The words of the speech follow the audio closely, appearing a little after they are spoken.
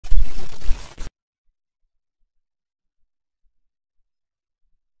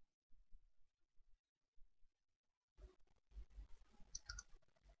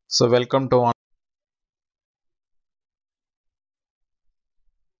So welcome to on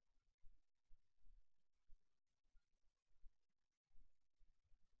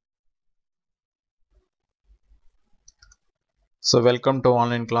welcome to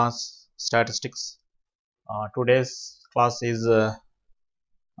online class statistics. Today's class is a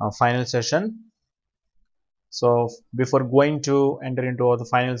final session. So before going to enter into the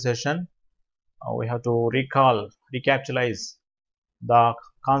final session, we have to recapitalize the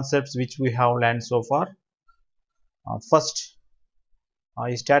concepts which we have learned so far. First,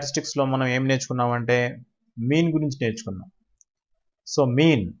 ఈ statistics లో మనం ఏం నేర్చుకున్నామంటే mean గురించి నేర్చుకున్నాం. So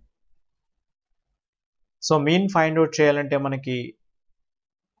mean find out చేయాలంటే మనకి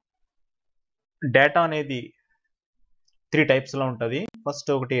data అనేది 3 types లో ఉంటుంది. ఫస్ట్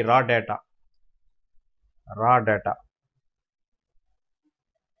ఒకటి రా డేటా.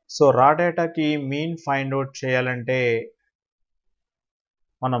 సో రా డేటాకి మీన్ ఫైండ్ అవుట్ చేయాలంటే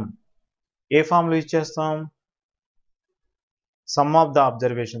మనం ఏ ఫార్ములా యూజ్ చేస్తాం? Some of the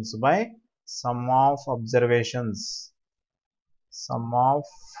observations by some of observations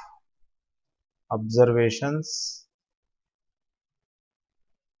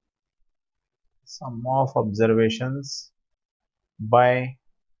by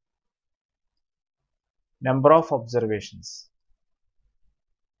number of observations.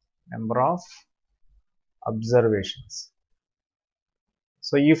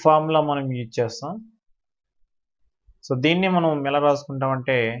 So ఈ ఫార్ములా మనం యూజ్ చేస్తాం. సో దీన్ని మనం ఎలా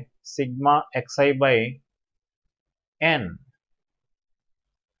రాసుకుంటామంటే sigma xi by n.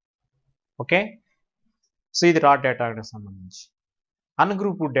 Okay, so ఇది రా డేటాకి సంబంధించి.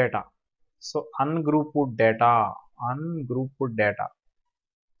 Ungrouped data. So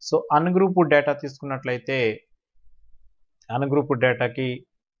ungrouped data తీసుకున్నట్లయితే అన్గ్రూప్డ్ డేటాకి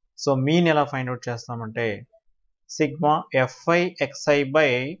సో మీన్ ఎలా ఫైండ్ అవుట్ చేస్తామంటే sigma fi xi by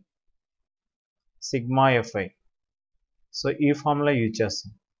sigma fi. So ఈ ఫార్ములా యూజ్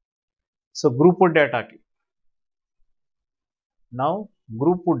చేస్తాం. So grouped డేటాకి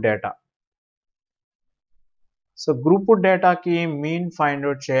grouped డేటాకి mean find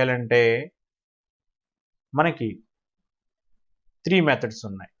out చేయాలంటే మనకి 3 మెథడ్స్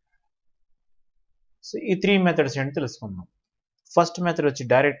ఉన్నాయి. సో ఈ 3 మెథడ్స్ ఏంటి తెలుసుకుందాం. ఫస్ట్ మెథడ్ వచ్చి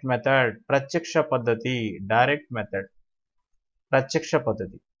డైరెక్ట్ మెథడ్, ప్రత్యక్ష పద్ధతి.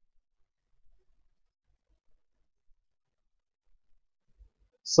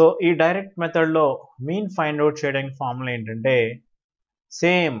 సో ఈ డైరెక్ట్ మెథడ్లో మీన్ ఫైండ్ అవుట్ చేయడానికి ఫార్ములా ఏంటంటే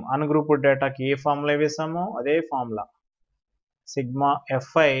సేమ్ అన్గ్రూప్డ్ డేటాకి ఏ ఫార్ములా వేసామో అదే formula sigma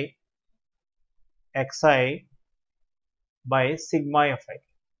fi xi by sigma fi.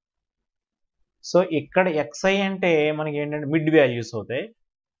 So ఇక్కడ xi అంటే మనకి ఏంటంటే మిడ్ వాల్యూస్ అవుతాయి.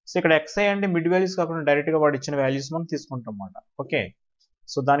 సో ఇక్కడ xi అంటే మిడ్ వాల్యూస్ కాకుండా డైరెక్ట్గా వాడు ఇచ్చిన వాల్యూస్ మనం తీసుకుంటాం అన్నమాట. ఓకే,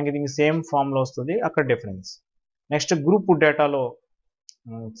 సో దానికి దీనికి సేమ్ ఫార్ములా వస్తుంది, అక్కడ డిఫరెన్స్. నెక్స్ట్ గ్రూప్ డేటాలో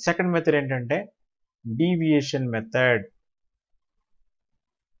సెకండ్ మెథడ్ ఏంటంటే deviation method.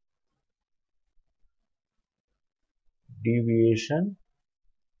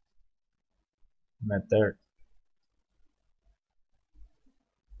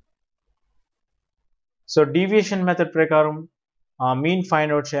 So deviation method ప్రకారం మీన్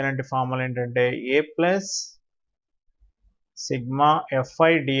ఫైండ్ అవుట్ చేయాలంటే ఫార్ములా ఏంటంటే ఏ plus sigma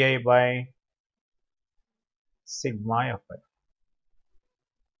fi di by sigma fi.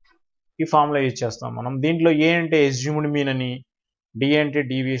 ఈ ఫార్ములా యూజ్ చేస్తాం మనం. దీంట్లో ఏ అంటే అస్యూమ్డ్ మీన్ అని, డి అంటే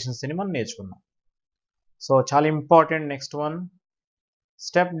డీవియేషన్స్ అని మనం నేర్చుకున్నాం. సో చాలా important. Next one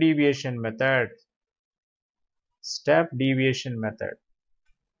step deviation method.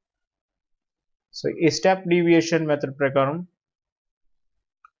 So ఈ స్టెప్ డీవియేషన్ మెథడ్ ప్రకారం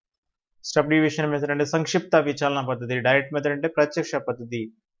అంటే సంక్షిప్త విచలన పద్ధతి. డైరెక్ట్ మెథడ్ అంటే ప్రత్యక్ష పద్ధతి,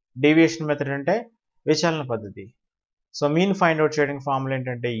 డీవియేషన్ మెథడ్ అంటే విచలన పద్ధతి. సో మీన్ ఫైండ్ అవుట్ చేయడానికి ఫార్ములా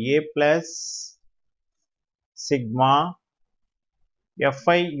ఏంటంటే ఏ plus sigma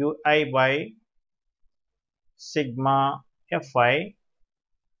fi ui by sigma fi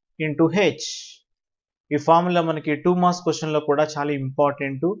into H. ఈ ఫార్ములా మనకి 2 మార్క్స్ క్వశ్చన్లో కూడా చాలా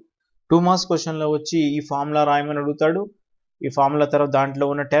ఇంపార్టెంట్. 2 మార్క్స్ క్వశ్చన్లో వచ్చి ఈ ఫార్ములా రాయమని అడుగుతాడు. ఈ ఫార్ములా తర్వాత దాంట్లో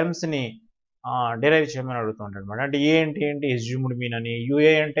ఉన్న టర్మ్స్ని డిరైవ్ చేయమని అడుగుతూ ఉంటాడు అనమాట. అంటే ఏ అంటే ఏంటి అస్యూమ్డ్ మీన్ అని,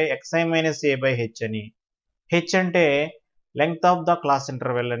 యూఏ అంటే xi minus A by H అని, హెచ్ అంటే length of the class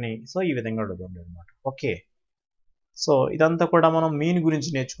interval అని. సో ఈ విధంగా అడుగుతుంటాడు అనమాట. ఓకే, సో ఇదంతా కూడా మనం మీన్ గురించి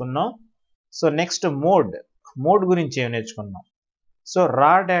నేర్చుకున్నాం. సో నెక్స్ట్ మోడ్ గురించి ఏం నేర్చుకున్నాం. సో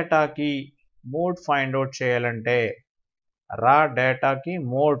రా డేటాకి మోడ్ ఫైండ్ అవుట్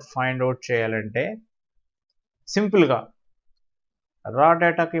చేయాలంటే సింపుల్గా రా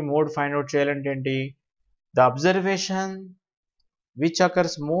డేటాకి మోడ్ ఫైండ్ అవుట్ చేయాలంటే ఏంటి? The observation which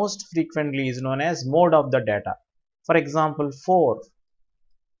occurs most frequently is known as mode of the data. For example, 4,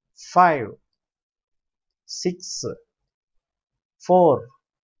 5, 6, 4,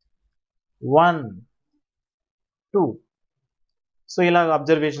 1, 2. So ఇలా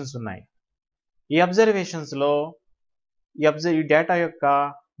అబ్జర్వేషన్స్ ఉన్నాయి. ఈ అబ్జర్వేషన్స్లో ఈ డేటా యొక్క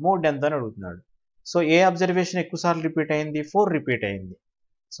మోడ్ ఎంత అని అడుగుతున్నాడు. సో ఏ అబ్జర్వేషన్ ఎక్కువసార్లు రిపీట్ అయింది? 4 రిపీట్ అయింది.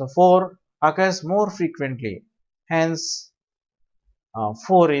 So 4 occurs more frequently, hence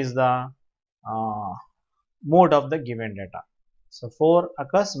 4 is the mode of the given data. So 4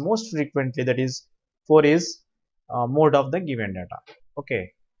 occurs most frequently, that is 4 is mode of the given data. Okay.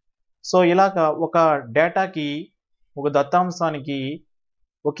 So ఇలాగా ఒక డేటాకి ఒక దత్తాంశానికి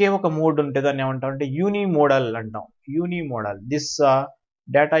ఒకే ఒక మోడ్ ఉంటే దాన్ని ఏమంటాం అంటే యూనిమోడల్ అంటాం. యూనిమోడల్. This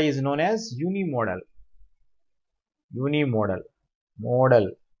data is known as యూనిమోడల్. యూనిమోడల్ model.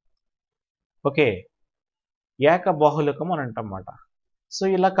 Okay. ఏకబాహుళకం అని అంటాం అన్నమాట. సో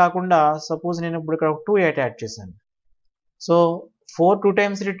ఇలా కాకుండా సపోజ్ నేను ఇప్పుడు ఇక్కడ 2 యాడ్ చేశాను. సో 4 2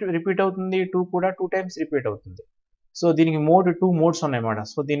 టైమ్స్ రిపీట్ అవుతుంది, 2 కూడా 2 టైమ్స్ రిపీట్ అవుతుంది. సో దీనికి 2 మోడ్స్ ఉన్నాయన్నమాట.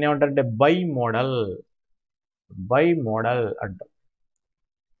 సో దీన్ని ఏమంటారంటే బై మోడల్ అంటాం.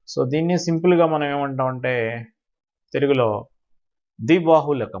 సో దీన్ని సింపుల్గా మనం ఏమంటాం అంటే తెలుగులో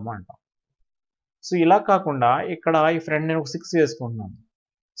ద్విబాహుళకం అంటాం. సో ఇలా కాకుండా ఇక్కడ ఈ ఫ్రెండ్ నేను ఒక 6 వేసుకుంటున్నాను.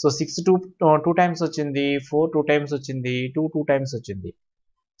 సో 6 2 టైమ్స్ వచ్చింది, 4 2 టైమ్స్ వచ్చింది, 2 2 టైమ్స్ వచ్చింది.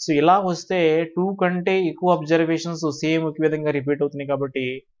 సో ఇలా వస్తే 2 కంటే ఎక్కువ అబ్జర్వేషన్స్ సేమ్ ఒక విధంగా రిపీట్ అవుతున్నాయి కాబట్టి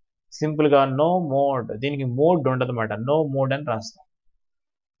సింపుల్గా నో మోడ్. దీనికి మోడ్ ఉండదు అన్నమాట. నో మోడ్ అని రాస్తాం.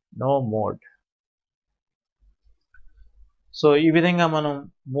 No mode. సో ఈ విధంగా మనం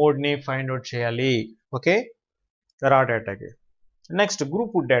మోడ్ని ఫైండ్ అవుట్ చేయాలి. ఓకే, రా డేటాకి. Next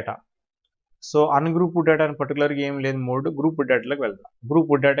group data. So ungroup data అని పర్టికులర్గా ఏం లేదు మోడ్. గ్రూప్ డేటాలోకి వెళ్దాం.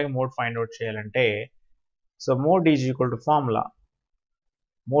 గ్రూప్ డేటాకి మోడ్ ఫైండ్ అవుట్ చేయాలంటే so mode is equal to formula.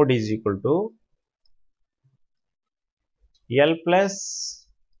 Mode is equal to L plus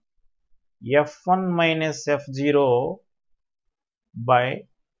F1 minus F0 by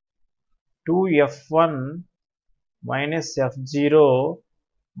 2F1 minus F0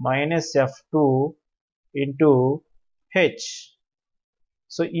 minus F2 into H.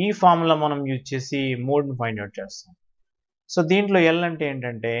 So ఈ formula మనం use చేసి మోడ్ని find out చేస్తాం. So దీంట్లో L అంటే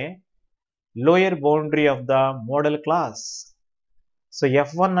ఏంటంటే lower boundary of the modal class. So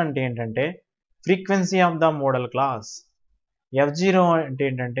F1 అంటే ఏంటంటే frequency of the modal class. F0 అంటే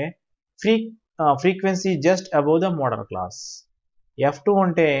ఏంటంటే frequency just above the modal class. F2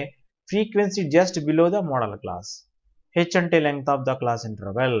 అంటే frequency just below the modal class. H అంటే length of the class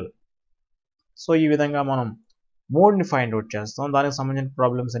interval. So ఈ విధంగా మనం మోడ్ని find out చేస్తాం. దానికి సంబంధించిన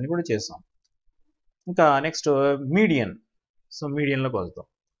ప్రాబ్లమ్స్ అన్ని కూడా చేస్తాం. ఇంకా నెక్స్ట్ మీడియన్. సో మీడియన్లోకి వస్తాం.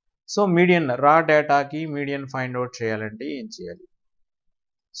 సో మీడియన్ రా డేటాకి మీడియన్ ఫైండ్ అవుట్ చేయాలంటే ఏం చేయాలి?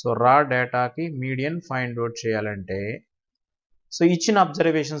 సో రా డేటాకి మీడియన్ ఫైండ్ అవుట్ చేయాలంటే సో ఇచ్చిన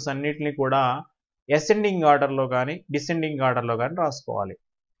అబ్జర్వేషన్స్ అన్నిటిని కూడా అసెండింగ్ ఆర్డర్లో కానీ డిసెండింగ్ ఆర్డర్లో కానీ రాసుకోవాలి.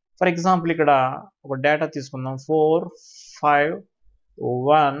 ఫర్ ఎగ్జాంపుల్ ఇక్కడ ఒక డేటా తీసుకుందాం. 4 5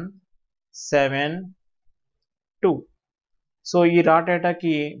 1 7 2. సో ఈ రా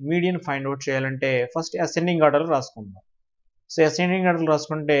డేటాకి మీడియన్ ఫైండ్ అవుట్ చేయాలంటే first ascending order రాసుకుందాం. So ascending order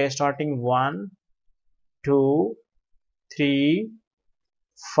రాసుకుంటే స్టార్టింగ్ 1 2 3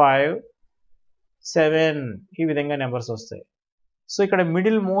 5 7 ఈ విధంగా నెంబర్స్ వస్తాయి. సో ఇక్కడ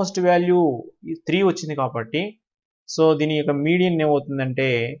మిడిల్ మోస్ట్ వాల్యూ 3 వచ్చింది కాబట్టి సో దీని యొక్క మీడియన్ ఏమవుతుందంటే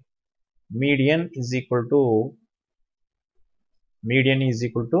మీడియన్ ఈజ్ ఈక్వల్ టు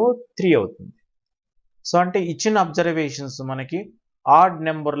 3 అవుతుంది. సో అంటే ఇచ్చిన అబ్జర్వేషన్స్ మనకి ఆడ్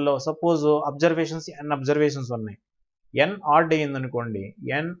నెంబర్లో సపోజ్ అబ్జర్వేషన్స్ n అబ్జర్వేషన్స్ ఉన్నాయి. n ఆడ్ అయ్యింది అనుకోండి.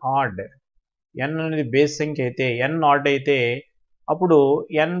 n అనేది బేస్ సంఖ్య అయితే n ఆడ్ అయితే అప్పుడు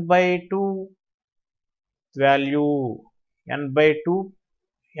n/2 value n/2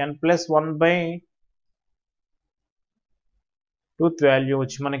 n plus 1/2 value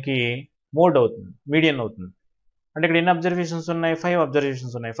వచ్చి మనకి మోడ్ అవుతుంది, మీడియన్ అవుతుంది. అంటే ఇక్కడ ఎన్ని అబ్జర్వేషన్స్ ఉన్నాయి? 5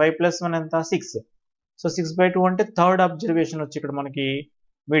 అబ్జర్వేషన్స్ ఉన్నాయి. 5 ప్లస్ 1 ఎంత? 6. సో 6/2 అంటే థర్డ్ అబ్జర్వేషన్ వచ్చి ఇక్కడ మనకి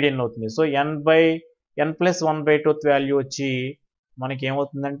మీడియన్ అవుతుంది. సో n ప్లస్ 1/2 వాల్యూ వచ్చి మనకి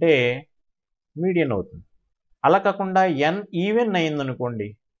ఏమవుతుందంటే మీడియన్ అవుతుంది. అలా కాకుండా n ఈవెన్ అయిందనుకోండి.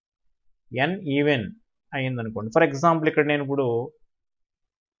 ఫర్ ఎగ్జాంపుల్ ఇక్కడ నేను ఇప్పుడు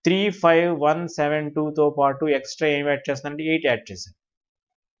 3 5 1 7 2తో పాటు ఎక్స్ట్రా ఏం యాడ్ చేస్తానంటే 8 యాడ్ చేశాను.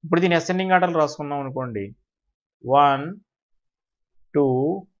 ఇప్పుడు దీన్ని అసెండింగ్ ఆర్డర్ రాసుకున్నాం అనుకోండి. 1 2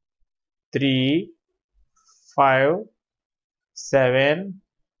 3 5 7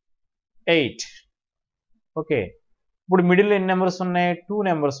 8. ఓకే, ఇప్పుడు మిడిల్ ఎన్ని నెంబర్స్ ఉన్నాయి? 2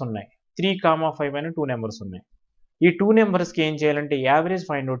 నెంబర్స్ ఉన్నాయి. 3, 5 అని 2 నెంబర్స్ ఉన్నాయి. ఈ 2 నెంబర్స్కి ఏం చేయాలంటే యావరేజ్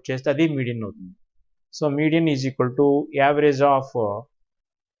ఫైండ్ అవుట్ చేస్తే అది మీడియన్ అవుతుంది. So median is equal to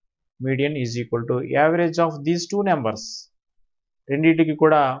average of these 2 numbers. రెండింటికి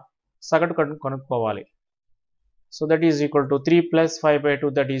కూడా సగటు కనుక్కోవాలి. So that is equal to 3 + 5/2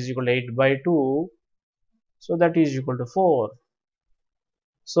 that is equal to 8/2. So that is equal to 4.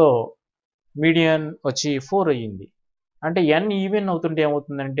 So median వచ్చి 4 అయ్యింది. అంటే n ఈవెన్ అవుతుంటే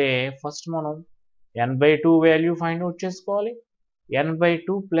ఏమవుతుందంటే ఫస్ట్ మనం n/2 వాల్యూ ఫైండ్ అవుట్ చేసుకోవాలి.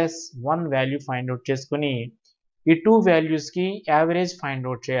 n/2 + 1 వాల్యూ ఫైండ్ అవుట్ చేసుకొని ఈ 2 వాల్యూస్కి యావరేజ్ ఫైండ్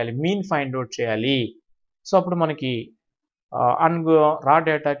అవుట్ చేయాలి, మీన్ ఫైండ్ అవుట్ చేయాలి. సో అప్పుడు మనకి రా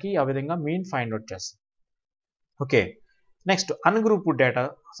డేటాకి ఆ విధంగా మీన్ ఫైండ్ అవుట్ చేస్తాం. ఓకే, నెక్స్ట్ అన్గ్రూప్డ్ డేటా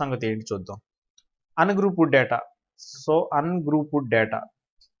సంగతి ఏంటి చూద్దాం. Ungrouped data. So ungrouped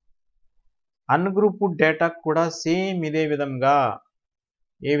data కూడా సేమ్ ఇదే విధంగా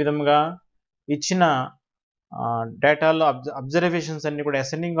ఇచ్చిన డేటాలో అబ్జర్వేషన్స్ అన్ని కూడా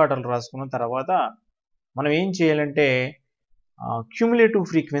అసెండింగ్ ఆర్డర్లో రాసుకున్న తర్వాత మనం ఏం చేయాలంటే క్యూములేటివ్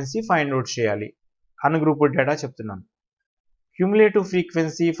ఫ్రీక్వెన్సీ ఫైండ్ అవుట్ చేయాలి. అన్గ్రూప్డ్ డేటా చెప్తున్నాను. క్యూములేటివ్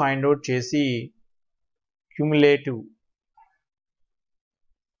ఫ్రీక్వెన్సీ ఫైండ్ అవుట్ చేసి క్యూములేటివ్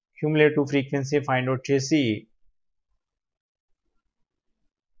ఫ్రీక్వెన్సీ ఫైండ్ అవుట్ చేసి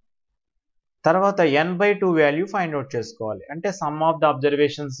తర్వాత n/2 వాల్యూ ఫైండ్ అవుట్ చేసుకోవాలి. అంటే some of the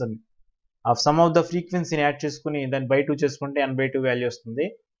observations some of the ఫ్రీక్వెన్సీని యాడ్ చేసుకుని దాన్ని బై 2 చేసుకుంటే n/2 వాల్యూ వస్తుంది.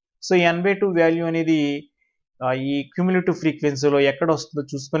 సో ఈ n/2 వాల్యూ అనేది ఈ క్యూములేటివ్ ఫ్రీక్వెన్సీలో ఎక్కడ వస్తుందో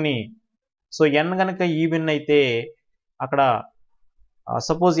చూసుకొని, సో n కనుక ఈవెన్ అయితే అక్కడ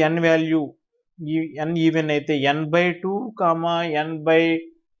suppose n value n even అయితే n/2,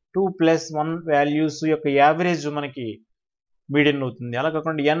 n/2 + 1 వాల్యూస్ యొక్క యావరేజ్ మనకి మీడియన్ అవుతుంది. అలా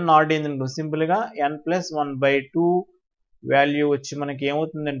కాకుండా n ఆడ్ అయింది సింపుల్గా n + 1/2 వాల్యూ వచ్చి మనకి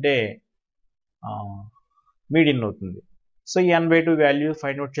ఏమవుతుందంటే మీడియన్ అవుతుంది. సో ఈ n/2 వాల్యూ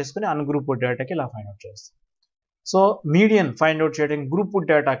ఫైండ్ అవుట్ చేసుకుని అన్గ్రూప్డ్ డేటాకి ఇలా ఫైండ్ అవుట్ చేస్తాం. సో మీడియన్ ఫైండ్ అవుట్ చేయడానికి గ్రూప్డ్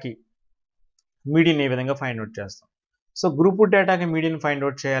డేటాకి మీడియన్ ఏ విధంగా ఫైండ్ అవుట్ చేస్తాం. So grouped డేటాకి median find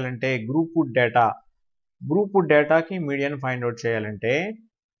out చేయాలంటే గ్రూప్డ్ డేటాకి మీడియన్ ఫైండ్ అవుట్ చేయాలంటే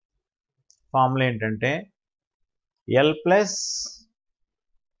ఫార్ములా ఏంటంటే L +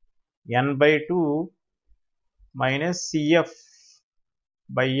 n/2 - CF/F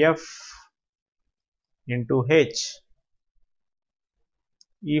 × H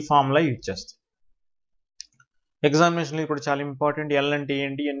ఈ ఫార్ములా యూజ్ చేస్తాం. ఎగ్జామినేషన్లో ఇప్పుడు చాలా ఇంపార్టెంట్. L అంటే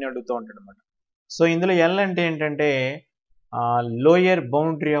ఏంటి అని అడుగుతూ ఉంటాడు అనమాట. సో ఇందులో L అంటే ఏంటంటే lower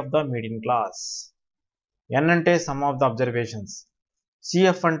boundary of the median class. N అంటే some of the observations.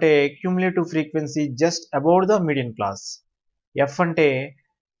 CF అంటే cumulative frequency just above the median class. F అంటే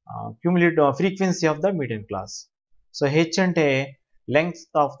cumulative frequency of the median class. So H అంటే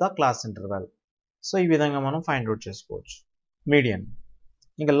length of the class interval. So ఈ విధంగా మనం find out చేసుకోవచ్చు median.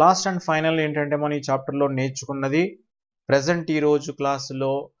 ఇంకా last and final ఏంటంటే మనం ఈ చాప్టర్లో నేర్చుకున్నది ప్రజెంట్ ఈరోజు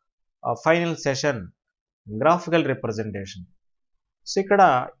క్లాసులో final session graphical representation. So ఇక్కడ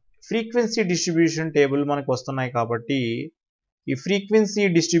ఫ్రీక్వెన్సీ డిస్ట్రిబ్యూషన్ టేబుల్ మనకు వస్తున్నాయి కాబట్టి ఈ ఫ్రీక్వెన్సీ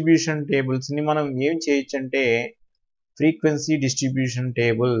డిస్ట్రిబ్యూషన్ టేబుల్స్ని మనం ఏం చేయొచ్చు అంటే ఫ్రీక్వెన్సీ డిస్ట్రిబ్యూషన్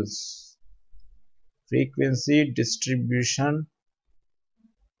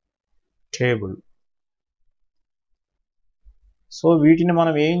టేబుల్. సో వీటిని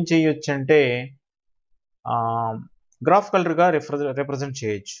మనం ఏం చేయొచ్చు అంటే గ్రాఫికల్గా రిప్రజెంట్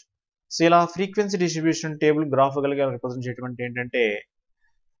చేయొచ్చు. సో ఇలా ఫ్రీక్వెన్సీ డిస్ట్రిబ్యూషన్ టేబుల్ గ్రాఫికల్గా రిప్రజెంట్ చేయడం ఏంటంటే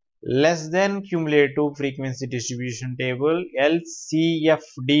less than cumulative frequency distribution table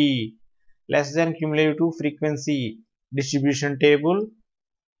LCFD, less than cumulative frequency distribution table.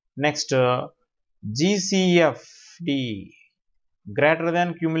 Next GCFD, greater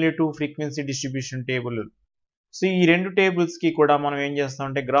than cumulative frequency distribution table. So ఈ రెండు టేబుల్స్కి కూడా మనం ఏం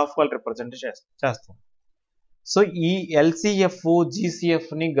చేస్తామంటే గ్రాఫికల్ రిప్రజెంట్ చేస్తాం. సో ఈ LCF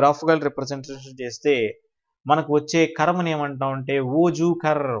GCFని గ్రాఫికల్ రిప్రజెంటేషన్ చేస్తే మనకు వచ్చే కర్వ్ని ఏమంటాం అంటే ఓజు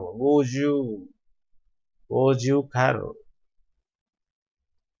కర్వ్.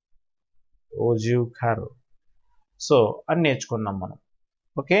 సో అని నేర్చుకున్నాం మనం.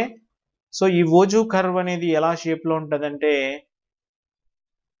 ఓకే, సో ఈ ఓజు కర్వ్ అనేది ఎలా షేప్లో ఉంటుందంటే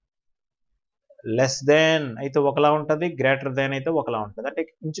లెస్ దెన్ అయితే ఒకలా ఉంటుంది, గ్రేటర్ దెన్ అయితే ఒకలా ఉంటుంది. అంటే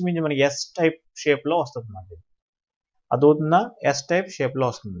ఇంచుమించు మనకి ఎస్ టైప్ షేప్లో వస్తుంది మనకి. అదవుతుందా? ఎస్ టైప్ షేప్లో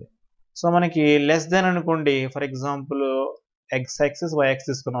వస్తుంది. సో మనకి లెస్ దెన్ అనుకోండి, for example X axis why axis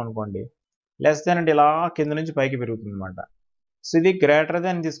తీసుకున్నాం అనుకోండి, లెస్ దెన్ అంటే ఇలా కింద నుంచి పైకి పెరుగుతుంది అనమాట. సో ఇది గ్రేటర్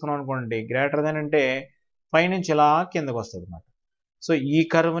దెన్ తీసుకున్నాం అనుకోండి, గ్రేటర్ దెన్ అంటే పై నుంచి ఇలా కిందకు వస్తుంది అనమాట. సో ఈ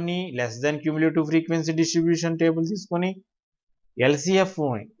కర్వ్ని less than cumulative frequency distribution table తీసుకొని LCF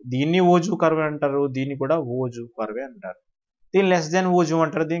దీన్ని ఓజు కర్వ్ అంటారు, దీన్ని కూడా ఓజు కర్వే అంటారు. దీన్ని లెస్ దెన్ ఓజు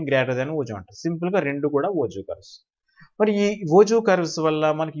అంటారు, దీన్ని గ్రేటర్ దెన్ ఓజు అంటారు. సింపుల్గా రెండు కూడా ఓజు కర్వ్స్. మరి ఈ ఓజు కర్వ్స్ వల్ల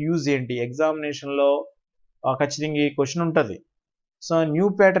మనకి యూజ్ ఏంటి? ఎగ్జామినేషన్లో ఖచ్చితంగా ఈ క్వశ్చన్ ఉంటుంది. సో న్యూ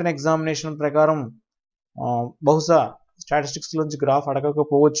ప్యాటర్న్ ఎగ్జామినేషన్ ప్రకారం బహుశా స్టాటిస్టిక్స్లోంచి గ్రాఫ్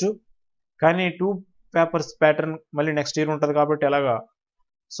అడగకపోవచ్చు, కానీ 2 పేపర్స్ ప్యాటర్న్ మళ్ళీ నెక్స్ట్ ఇయర్ ఉంటుంది కాబట్టి ఎలాగా,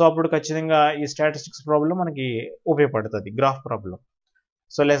 సో అప్పుడు ఖచ్చితంగా ఈ స్టాటిస్టిక్స్ ప్రాబ్లం మనకి ఉపయోగపడుతుంది, graph problem.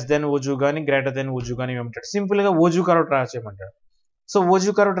 So less than ఓజు కానీ గ్రేటర్ దెన్ ఓజు కానీ ఏమంటాడు, సింపుల్గా ఓజు curve draw చేయమంటాడు. So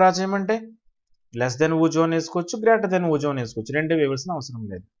ఓజు curve draw చేయమంటే లెస్ దెన్ ఓజు అని వేసుకోవచ్చు, గ్రేటర్ దెన్ ఓజు అని వేసుకోవచ్చు, రెండే వేయాల్సిన అవసరం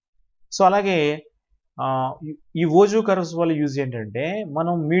లేదు. సో అలాగే ఈ ఓజు కర్వ్స్ వల్ల యూజ్ ఏంటంటే,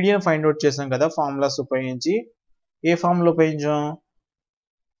 మనం మీడియన్ ఫైండ్ అవుట్ చేసాం కదా ఫార్ములాస్ ఉపయోగించి. ఏ ఫార్ములా ఉపయోగించాం?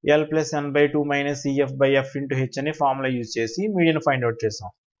 L+n/2 - EF/F × H అనే ఫార్ములా యూజ్ చేసి మీడియన్ ఫైండ్ అవుట్ చేసాం.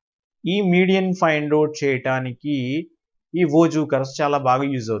 ఈ మీడియన్ ఫైండ్ అవుట్ చేయడానికి ఈ ఓజు కర్వ్స్ చాలా బాగా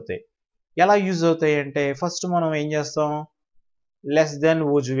యూజ్ అవుతాయి. ఎలా యూజ్ అవుతాయి అంటే, ఫస్ట్ మనం ఏం చేస్తాం, లెస్ దెన్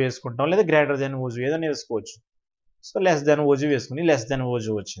ఓజు వేసుకుంటాం, లేదా గ్రేటర్ దెన్ ఓజు ఏదైనా వేసుకోవచ్చు. సో లెస్ దెన్ ఓజు వేసుకుని లెస్ దెన్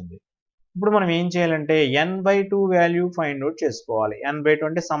ఓజు వచ్చింది. ఇప్పుడు మనం ఏం చేయాలంటే n/2 వాల్యూ ఫైండ్ అవుట్ చేసుకోవాలి. n/2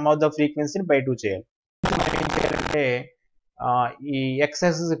 అంటే సమ్ ఆఫ్ ద ఫ్రీక్వెన్సీని బై 2 చేయాలి. మనం ఏం చేయాలంటే ఈ ఎక్స్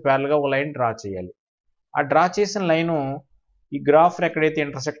యాక్సిస్ ప్యారల్గా ఒక లైన్ డ్రా చేయాలి. ఆ డ్రా చేసిన లైను ఈ గ్రాఫ్ ఎక్కడైతే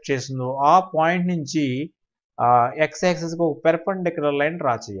ఇంటర్సెక్ట్ చేసిందో ఆ పాయింట్ నుంచి ఎక్స్ యాక్సిస్కి ఒక పెర్పెండిక్యులర్ లైన్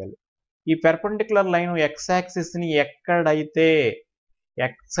డ్రా చేయాలి. ఈ పెర్పెండిక్యులర్ లైన్ ఎక్స్ యాక్సిస్ని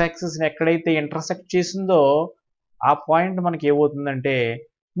ఎక్కడైతే ఇంటర్సెక్ట్ చేసిందో ఆ పాయింట్ మనకి ఏమవుతుందంటే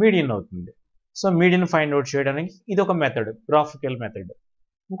మీడియన్ అవుతుంది. సో మీడియన్ ఫైండ్ అవుట్ చేయడానికి ఇది ఒక మెథడ్, గ్రాఫికల్ మెథడ్.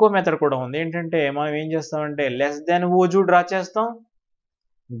 ఇంకో మెథడ్ కూడా ఉంది. ఏంటంటే మనం ఏం చేస్తామంటే లెస్ దెన్ ఓజు డ్రా చేస్తాం,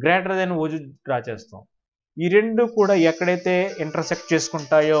 గ్రేటర్ దెన్ ఓజు డ్రా చేస్తాం. ఈ రెండు కూడా ఎక్కడైతే ఇంటర్సెక్ట్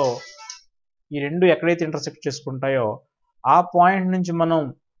చేసుకుంటాయో ఆ పాయింట్ నుంచి మనం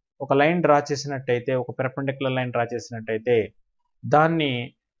ఒక లైన్ డ్రా చేసినట్టయితే, ఒక పెర్పెండిక్యులర్ లైన్ డ్రా చేసినట్టయితే, దాన్ని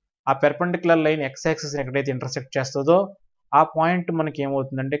ఆ పెర్పెండిక్యులర్ లైన్ ఎక్స్ యాక్సిస్ ఎక్కడైతే ఇంటర్సెక్ట్ చేస్తుందో ఆ పాయింట్ మనకి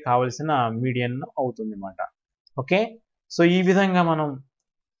ఏమవుతుందంటే కావలసిన మీడియన్ అవుతుంది అన్నమాట. ఓకే, సో ఈ విధంగా మనం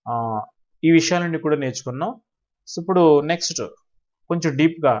ఈ విషయాలన్నీ కూడా నేర్చుకున్నాం. సో ఇప్పుడు నెక్స్ట్ కొంచెం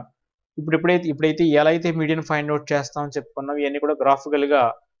డీప్గా ఇప్పుడైతే ఎలా అయితే మీడియన్ ఫైండ్ అవుట్ చేస్తామని చెప్పుకున్నాం, ఇవన్నీ కూడా గ్రాఫికల్గా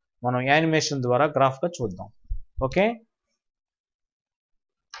మనం యానిమేషన్ ద్వారా గ్రాఫ్గా చూద్దాం. ఓకే,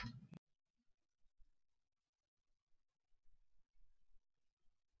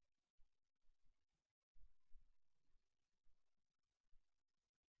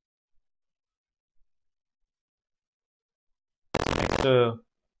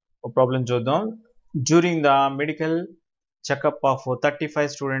 ప్రాబ్లం చూద్దాం. During the medical checkup of 35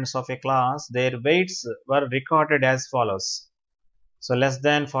 students of a class, their weights were recorded as follows. So less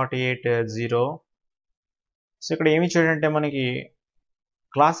than 48 0. So ఇక్కడ ఏమి ఇచ్చాడంటే మనకి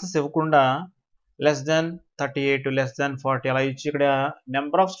క్లాసెస్ ఇవ్వకుండా లెస్ దెన్ 38 లెస్ దెన్ 40 అలా ఇచ్చి, ఇక్కడ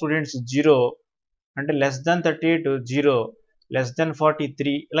నెంబర్ ఆఫ్ స్టూడెంట్స్ 0 అంటే లెస్ దెన్ 38 0 లెస్ దెన్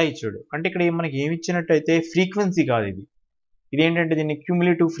 43 ఇలా ఇచ్చాడు. అంటే ఇక్కడ మనకి ఏమి ఇచ్చినట్టయితే ఫ్రీక్వెన్సీ కాదు, ఇదేంటంటే దీన్ని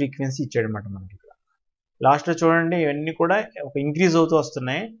క్యూములేటివ్ ఫ్రీక్వెన్సీ ఇచ్చాడు అనమాట మనకి. లాస్ట్లో చూడండి ఇవన్నీ కూడా ఒక ఇంక్రీజ్ అవుతూ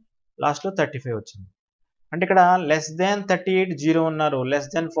వస్తున్నాయి, లాస్ట్లో 35 వచ్చింది. అంటే ఇక్కడ లెస్ దెన్ 38 0 ఉన్నారు, లెస్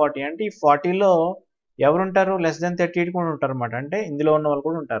దెన్ 40 అంటే ఈ 40లో ఎవరు ఉంటారు, లెస్ దెన్ 38 కూడా ఉంటారు అనమాట. అంటే ఇందులో ఉన్న వాళ్ళు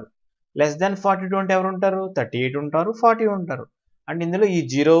కూడా ఉంటారు. లెస్ దెన్ 42 అంటే ఎవరు ఉంటారు, 38 ఉంటారు, 40 ఉంటారు. అంటే ఇందులో ఈ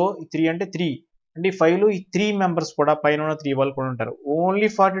 0 3 అంటే 3 అంటే ఈ 5లో ఈ 3 మెంబర్స్ కూడా పైన ఉన్న 3 వాళ్ళు కూడా ఉంటారు. ఓన్లీ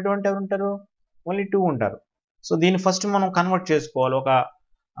 42 అంటే ఎవరు ఉంటారు, ఓన్లీ 2 ఉంటారు. సో దీన్ని ఫస్ట్ మనం కన్వర్ట్ చేసుకోవాలి, ఒక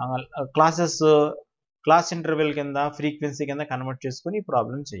క్లాస్ ఇంటర్వెల్ కింద ఫ్రీక్వెన్సీ కింద కన్వర్ట్ చేసుకొని ఈ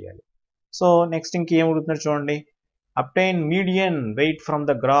ప్రాబ్లం చేయాలి. సో నెక్స్ట్ ఇంకేం అడుగుతున్నారు చూడండి, obtain median wait from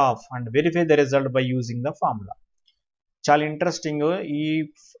the graph and verify the result by using the formula. చాలా ఇంట్రెస్టింగ్.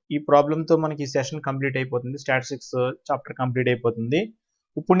 ఈ ప్రాబ్లంతో మనకి ఈ సెషన్ కంప్లీట్ అయిపోతుంది, స్టాటిస్టిక్స్ చాప్టర్ కంప్లీట్ అయిపోతుంది.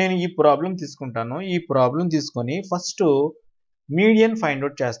 ఇప్పుడు నేను ఈ ప్రాబ్లం తీసుకుంటాను. ఈ ప్రాబ్లం తీసుకొని ఫస్ట్ మీడియన్ ఫైండ్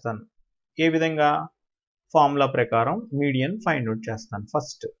అవుట్ చేస్తాను. ఏ విధంగా? ఫార్ములా ప్రకారం మీడియన్ ఫైండ్ అవుట్ చేస్తాను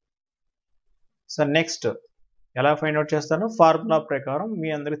ఫస్ట్. సో నెక్స్ట్ ఎలా ఫైండ్ అవుట్ చేస్తాను? ఫార్ములా ప్రకారం మీ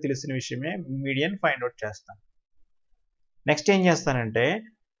అందరికి తెలిసిన విషయమే, మీడియన్ ఫైండ్ అవుట్ చేస్తాను. నెక్స్ట్ ఏం చేస్తానంటే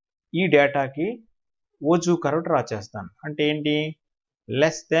ఈ డేటాకి ఓజు కర్వ్ డ్రా చేస్తాను. అంటే ఏంటి?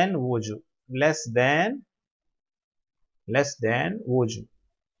 Less than ఓజు, less than ఓజు.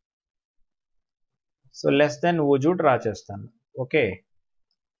 So less than ఓజు draw చేస్తాను. ఓకే,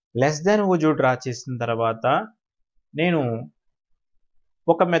 లెస్ దెన్ ఓజు డ్రా చేసిన తర్వాత నేను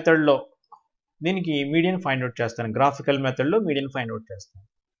ఒక మెథడ్లో దీనికి మీడియన్ ఫైండ్ అవుట్ చేస్తాను, గ్రాఫికల్ మెథడ్లో మీడియన్ ఫైండ్ అవుట్ చేస్తాను.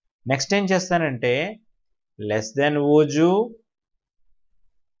 నెక్స్ట్ ఏం చేస్తానంటే less than ఓజు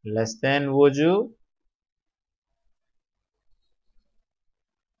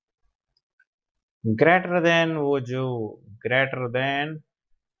greater than ఓజు, greater than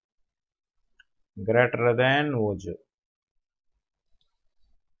ఓజు.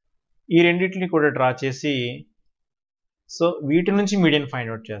 ఈ రెండింటిని కూడా డ్రా చేసి సో వీటి నుంచి మీడియన్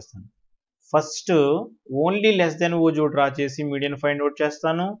ఫైండ్ అవుట్ చేస్తాను. First only less than ఓజు draw చేసి మీడియన్ ఫైండ్ అవుట్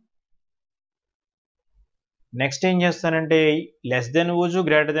చేస్తాను. నెక్స్ట్ ఏం చేస్తానంటే less than ఓజు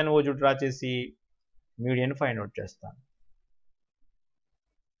greater than ఓజు draw చేసి మీడియన్ ఫైండ్ అవుట్ చేస్తాను.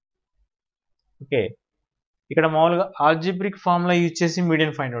 ఓకే, ఇక్కడ మామూలుగా ఆల్జిబ్రిక్ ఫార్ములా యూజ్ చేసి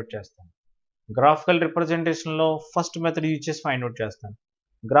మీడియన్ ఫైండ్ అవుట్ చేస్తాను. గ్రాఫికల్ రిప్రజెంటేషన్లో ఫస్ట్ మెథడ్ యూజ్ చేసి ఫైండ్ అవుట్ చేస్తాను.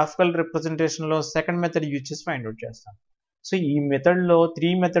 గ్రాఫికల్ రిప్రజెంటేషన్లో సెకండ్ మెథడ్ యూజ్ చేసి ఫైండ్ అవుట్ చేస్తాను. సో ఈ మెథడ్లో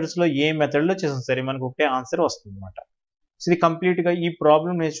 3 మెథడ్స్లో ఏ మెథడ్లో చేసాం సరే మనకు ఒకటే ఆన్సర్ వస్తుంది అనమాట. సో ఇది కంప్లీట్గా ఈ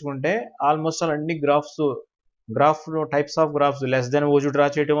ప్రాబ్లం నేర్చుకుంటే ఆల్మోస్ట్ ఆల్ అన్ని graph types of graphs less than ఓజు draw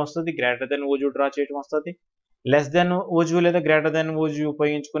చేయడం వస్తుంది, గ్రేటర్ దెన్ ఓజు డ్రా చేయడం వస్తుంది. లెస్ దెన్ ఓజు లేదా గ్రేటర్ దెన్ ఓజు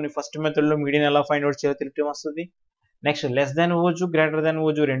ఉపయోగించుకొని ఫస్ట్ మెథడ్లో మీడియన్ ఎలా ఫైండ్ అవుట్ చేయాలో తెలియడం వస్తుంది. Next less than ఓజు greater than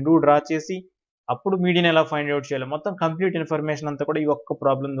ఓజు రెండు డ్రా చేసి అప్పుడు మీడియన్ ఎలా ఫైండ్ అవుట్ చేయాలి మొత్తం కంప్లీట్ ఇన్ఫర్మేషన్ అంతా కూడా ఈ ఒక్క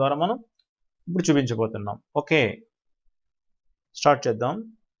ప్రాబ్లం ద్వారా మనం ఇప్పుడు చూపించబోతున్నాం. ఓకే, స్టార్ట్ చేద్దాం.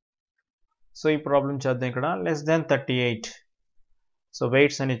 సో ఈ ప్రాబ్లం చేద్దాం. ఇక్కడ లెస్ దెన్ 38. సో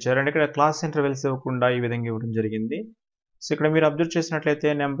వెయిట్స్ అని ఇచ్చారు అంటే ఇక్కడ క్లాస్ ఇంటర్వెల్స్ ఇవ్వకుండా ఈ విధంగా ఇవ్వడం జరిగింది. సో ఇక్కడ మీరు అబ్జర్వ్ చేసినట్లయితే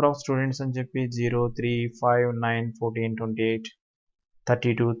నెంబర్ ఆఫ్ స్టూడెంట్స్ అని చెప్పి 0, 3, 5, 9, 14, 28,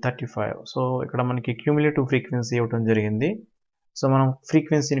 32, 35. సో ఇక్కడ మనకి క్యూములేటివ్ ఫ్రీక్వెన్సీ ఇవ్వడం జరిగింది. సో మనం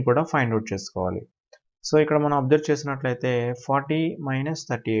ఫ్రీక్వెన్సీని కూడా ఫైండ్ అవుట్ చేసుకోవాలి. సో ఇక్కడ మనం అబ్జర్వ్ చేసినట్లయితే 40 -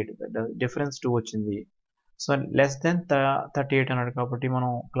 38 డిఫరెన్స్ 2 వచ్చింది. సో లెస్ దెన్ 38 అన్నాడు కాబట్టి మనం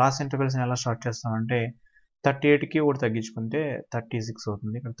క్లాస్ ఇంటర్వెల్స్ని ఎలా స్టార్ట్ చేస్తామంటే 38కి ఒకటి తగ్గించుకుంటే 36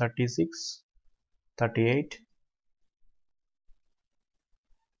 అవుతుంది. ఇక్కడ 36, 38,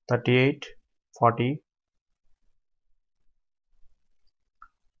 38, 40,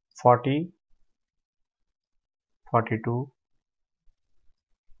 40, 42,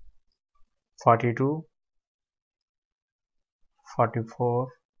 42, 44,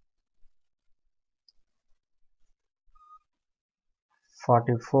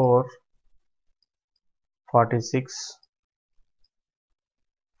 44, 46,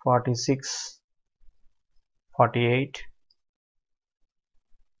 46, 48,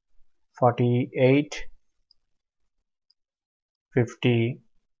 48, 50,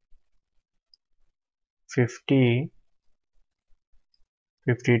 50,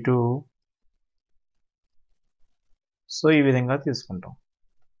 52. సో ఈ విధంగా తీసుకుంటాం.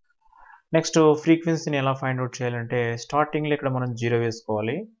 నెక్స్ట్ ఫ్రీక్వెన్సీని ఎలా ఫైండ్ అవుట్ చేయాలంటే స్టార్టింగ్లో ఇక్కడ మనం 0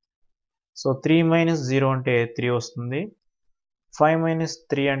 వేసుకోవాలి. సో 3 - 0 అంటే 3 వస్తుంది. 5 -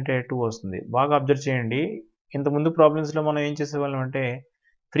 3 అంటే 2 వస్తుంది. బాగా అబ్జర్వ్ చేయండి. ఇంతకుముందు ప్రాబ్లమ్స్లో మనం ఏం చేసేవాళ్ళం అంటే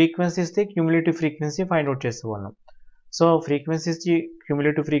ఫ్రీక్వెన్సీ ఇస్తే క్యూములేటివ్ ఫ్రీక్వెన్సీ ఫైండ్ అవుట్ చేసేవాళ్ళం. సో ఫ్రీక్వెన్సీ ఇచ్చి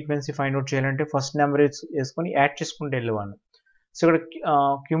క్యూములేటివ్ ఫ్రీక్వెన్సీ ఫైండ్ అవుట్ చేయాలంటే ఫస్ట్ నెంబర్ వేసుకొని యాడ్ చేసుకుంటూ వెళ్ళేవాళ్ళం. సో ఇక్కడ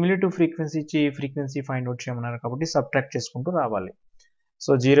క్యూములేటివ్ ఫ్రీక్వెన్సీ ఇచ్చి ఫ్రీక్వెన్సీ ఫైండ్ అవుట్ చేయమన్నారు కాబట్టి సబ్ట్రాక్ట్ చేసుకుంటూ రావాలి.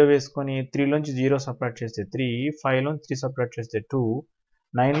 సో 0 వేసుకొని 3లోంచి 0 సపరేట్ చేస్తే 3, 5లోంచి 3 సపరేట్ చేస్తే 2,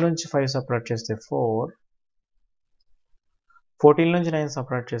 9లోంచి 5 సపరేట్ చేస్తే 4, 14లోంచి 9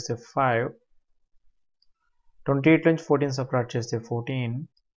 సపరేట్ చేస్తే 5, 28లోంచి 14 సపరేట్ చేస్తే 14,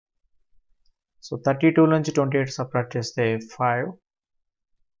 సో 32లోంచి 28 సపరేట్ చేస్తే 5,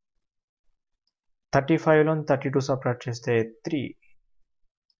 35లోంచి 32 సపరేట్ చేస్తే 3.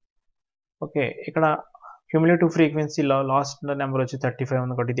 ఓకే, ఇక్కడ క్యూములేటివ్ ఫ్రీక్వెన్సీ లాస్ట్ నెంబర్ వచ్చి 35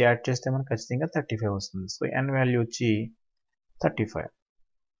 ఉంది కాబట్టి ఇది యాడ్ చేస్తే మనకు ఖచ్చితంగా 35 వస్తుంది. సో n వాల్యూ వచ్చి 35.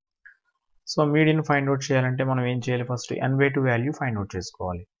 సో మీడియన్ ఫైండ్ అవుట్ చేయాలంటే మనం ఏం చేయాలి first n/2 value find out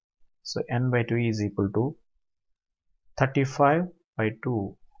చేసుకోవాలి. So n/2 is equal to 35/2.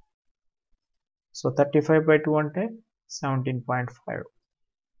 So 35/2 అంటే 17.5.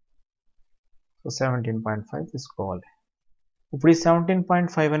 సో 17.5 తీసుకోవాలి. ఇప్పుడు ఈ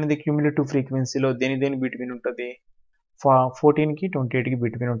 17.5 అనేది క్యూములేటివ్ ఫ్రీక్వెన్సీలో దేని బిట్వీన్ ఉంటుంది 14కి 28కి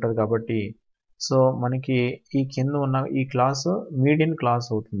బిట్వీన్ ఉంటుంది కాబట్టి సో మనకి ఈ కింద ఉన్న ఈ క్లాస్ మీడియన్ క్లాస్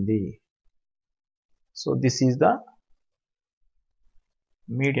అవుతుంది. So this is the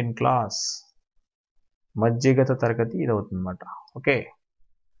median class, మధ్యగత తరగతి ఇది అవుతుంది అన్నమాట. ఓకే,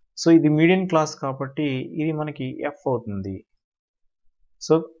 సో ఇది మీడియన్ క్లాస్ కాబట్టి ఇది మనకి ఎఫ్ అవుతుంది.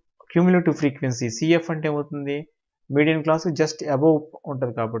 సో క్యూములేటివ్ ఫ్రీక్వెన్సీ సిఎఫ్ అంటే ఏమవుతుంది మీడియన్ క్లాస్ జస్ట్ అబవ్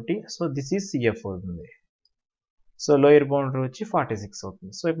ఉంటుంది కాబట్టి సో దిస్ ఈజ్ సిఎఫ్ అవుతుంది. సో లోయర్ బౌండరీ వచ్చి 46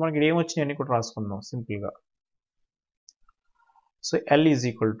 అవుతుంది. సో ఇప్పుడు మనకి ఏమొచ్చినాయి అన్ని కూడా రాసుకుందాం సింపుల్గా. So L is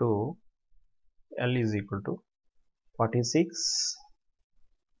equal to 46.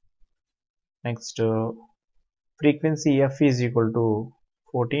 Next frequency F is equal to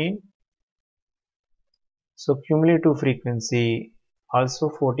 14. So cumulative frequency also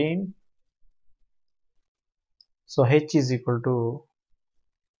 14. So h is equal to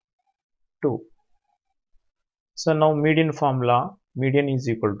 2. So now median formula, median is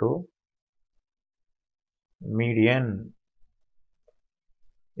equal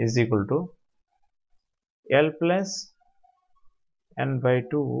to L plus n by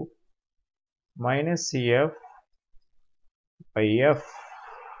 2 minus CF by F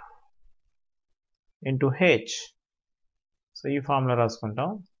into H. So ఈ formula రాసుకుంటాం.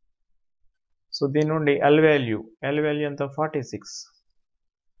 So దీని నుండి L value ఎంత 46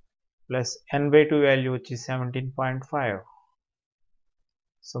 plus n by 2 value వచ్చి 17.5.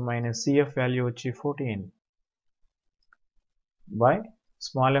 So minus CF value వచ్చి 14 by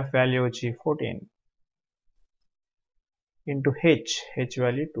small f value వచ్చి 14 into h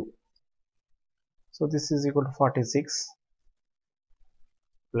value 2. So this is equal to 46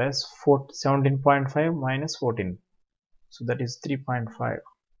 plus 17.5 minus 14. So that is 3.5.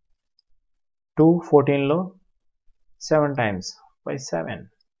 2 14 lo 7 times by 7.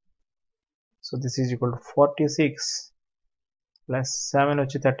 So this is equal to 46 plus 7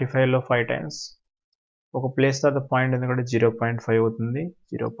 వచ్చి 35 లో 5 times. ఒక place తర్వాత point ఉంది కూడా 0.5 అవుతుంది.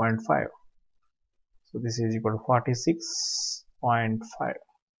 0.5. So this is equal to 46.5.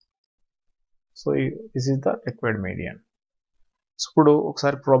 So this is the required median. So ఇప్పుడు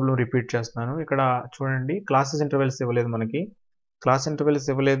ఒకసారి problem repeat చేస్తున్నాను. ఇక్కడ చూడండి, క్లాసెస్ ఇంటర్వెల్స్ ఇవ్వలేదు, మనకి క్లాస్ ఇంటర్వెల్స్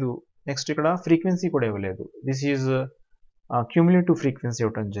ఇవ్వలేదు. నెక్స్ట్ ఇక్కడ ఫ్రీక్వెన్సీ కూడా ఇవ్వలేదు. దిస్ ఈజ్ క్యూములేటివ్ ఫ్రీక్వెన్సీ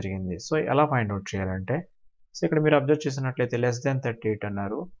ఇవ్వడం జరిగింది. సో ఎలా ఫైండ్ అవుట్ చేయాలంటే, సో ఇక్కడ మీరు అబ్జర్వ్ చేసినట్లయితే లెస్ దాన్ 38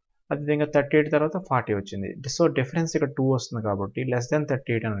 అన్నారు, అదేవిధంగా 38 తర్వాత 40 వచ్చింది. సో డిఫరెన్స్ ఇక్కడ 2 వస్తుంది కాబట్టి లెస్ దాన్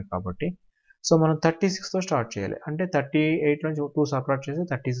 38 అన్నారు కాబట్టి సో మనం 36తో స్టార్ట్ చేయాలి. అంటే 38 నుంచి 2 సపరేట్ చేసి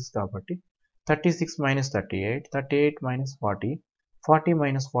 36 కాబట్టి 36 minus 38, 38 minus 40, 40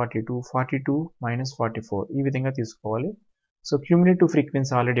 minus 42, 42 minus 44 ఈ విధంగా తీసుకోవాలి. సో క్యూములేటివ్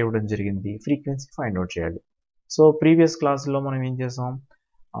ఫ్రీక్వెన్సీ ఆల్రెడీ ఇవ్వడం జరిగింది, ఫ్రీక్వెన్సీ ఫైండ్ అవుట్ చేయాలి. సో ప్రీవియస్ క్లాస్లో మనం ఏం చేసాం,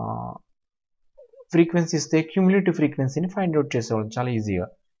 ఫ్రీక్వెన్సీ ఇస్తే క్యూములేటివ్ ఫ్రీక్వెన్సీని ఫైండ్ అవుట్ చేసేవాళ్ళం చాలా ఈజీగా.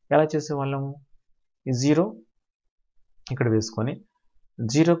 ఎలా చేసేవాళ్ళము, ఈ 0 ఇక్కడ వేసుకొని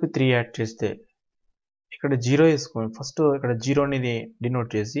 0కి 3 యాడ్ చేస్తే ఇక్కడ 0 వేసుకొని ఫస్ట్ ఇక్కడ 0 అనేది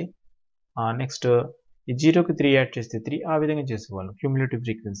డినోట్ చేసి నెక్స్ట్ ఈ 0కి 3 యాడ్ చేస్తే 3, ఆ విధంగా చేసేవాళ్ళం క్యూములేటివ్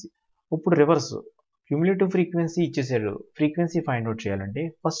ఫ్రీక్వెన్సీ. ఇప్పుడు రివర్స్, క్యూములేటివ్ ఫ్రీక్వెన్సీ ఇచ్చేసాడు, ఫ్రీక్వెన్సీ ఫైండ్ అవుట్ చేయాలంటే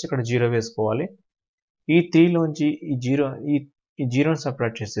ఫస్ట్ ఇక్కడ 0 వేసుకోవాలి. ఈ 3లోంచి ఈ 0ని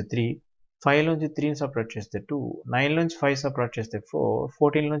సపరేట్ చేస్తే 3, 5లోంచి 3ని సపరేట్ చేస్తే 2, 9లోంచి 5 సపరేట్ చేస్తే 4,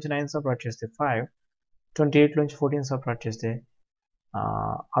 14లోంచి 9 సపరేట్ చేస్తే 5, 28లోంచి 14 సపరేట్ చేస్తే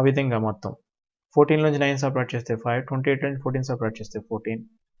ఆ విధంగా మొత్తం 14లోంచి 9 సపరేట్ చేస్తే 5, 28లోంచి 14 సపరేట్ చేస్తే 14,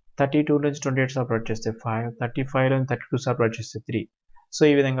 32 నుంచి 28 సపరేట్ చేస్తే 5, 35 నుంచి 32 సపరేట్ చేస్తే 3. సో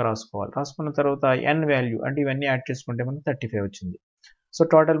ఈ విధంగా రాసుకోవాలి. రాసుకున్న తర్వాత n వాల్యూ అంటే ఇవన్నీ యాడ్ చేసుకుంటే మనకు 35 వచ్చింది. సో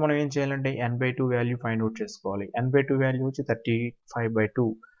టోటల్ మనం ఏం చేయాలంటే n/2 వాల్యూ ఫైండ్ అవుట్ చేసుకోవాలి. n/2 వాల్యూ వచ్చి 35/2,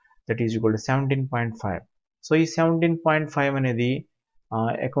 that is equal to 17.5. So ఈ 17.5 అనేది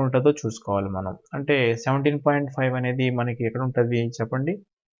ఎక్కడ ఉంటుందో చూసుకోవాలి మనం. అంటే 17.5 అనేది మనకి ఎక్కడ ఉంటుంది చెప్పండి,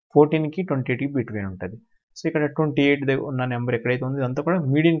 14కి 28కి బిట్వీన్ ఉంటుంది. సో ఇక్కడ 28 ఉన్న నెంబర్ ఎక్కడైతే ఉంది ఇదంతా కూడా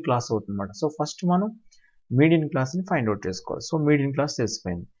మీడియన్ క్లాస్ అవుతుంది అన్నమాట. సో ఫస్ట్ మనం మీడియన్ క్లాస్ని ఫైండ్ అవుట్ చేసుకోవాలి. సో మీడియన్ క్లాస్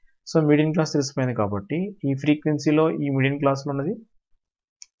తెలిసిపోయింది. సో మీడియన్ క్లాస్ తెలిసిపోయింది కాబట్టి ఈ ఫ్రీక్వెన్సీలో ఈ మీడియన్ క్లాస్లో ఉన్నది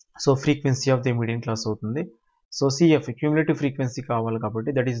so frequency of the median class అవుతుంది. సో CF క్యూములేటివ్ ఫ్రీక్వెన్సీ కావాలి కాబట్టి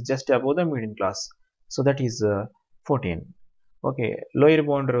that is just above the median class. So that is 14. Okay, lower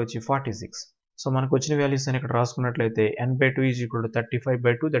boundary వచ్చి 46. సో మనకు వచ్చిన వాల్యూస్ అని ఇక్కడ రాసుకున్నట్లయితే n/2 is equal to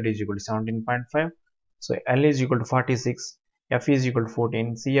 35/2, that is equal to 17.5. So L is equal to 46, F is equal to 14,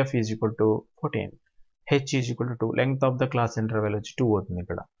 CF is equal to 14, H is equal to 2. Length of the class interval వచ్చి 2 అవుతుంది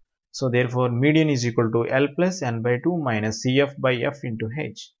ఇక్కడ. So there four median is equal to L plus n/2 minus CF by F into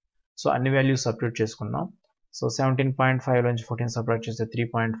H. So అన్ని values separate చేసుకున్నాం. So 17.5 నుంచి 14 separate చేస్తే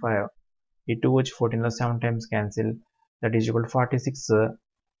 3.5, ఈ 2 వచ్చి 14లో 7 times cancel, that is equal to 46,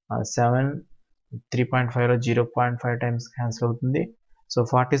 7 3.5లో 0.5 times cancel అవుతుంది. సో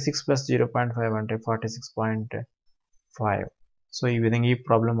 46 ప్లస్ 0.5 అంటే 46.5. So ఈ విధంగా ఈ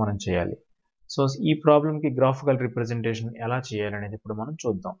ప్రాబ్లం మనం చేయాలి. సో ఈ ప్రాబ్లంకి గ్రాఫికల్ రిప్రజెంటేషన్ ఎలా చేయాలనేది ఇప్పుడు మనం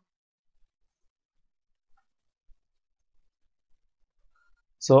చూద్దాం.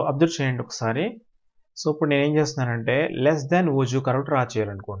 సో అబ్జర్వ్ చేయండి ఒకసారి. సో ఇప్పుడు నేను ఏం చేస్తున్నానంటే లెస్ దాన్ ఓజు కర్వ్ డ్రా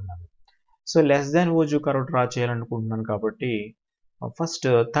చేయాలనుకుంటున్నాను. So less than ఓజు curve draw చేయాలనుకుంటున్నాను కాబట్టి ఫస్ట్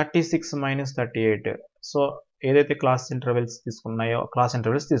 36 మైనస్ 38, సో ఏదైతే క్లాస్ ఇంటర్వెల్స్ తీసుకున్నాయో క్లాస్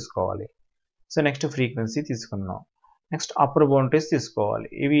ఇంటర్వెల్స్ తీసుకోవాలి. సో నెక్స్ట్ ఫ్రీక్వెన్సీ తీసుకున్నాం, నెక్స్ట్ అప్పర్ బౌండరీస్ తీసుకోవాలి.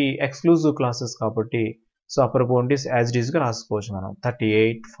 ఇవి ఎక్స్క్లూజివ్ క్లాసెస్ కాబట్టి so upper boundaries as it ఈస్గా రాసుకోవచ్చు మనం.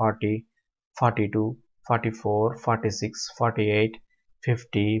 38, 40, 42, 44, 46, 48,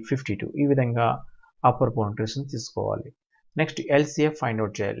 50, 52 ఈ విధంగా అప్పర్ బౌండరీస్ని తీసుకోవాలి. నెక్స్ట్ ఎల్సిఎఫ్ ఫైండ్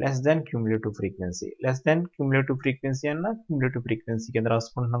అవుట్ చేయాలి. Less than cumulative frequency. Less than cumulative frequency అన్న క్యూములేటివ్ ఫ్రీక్వెన్సీ కింద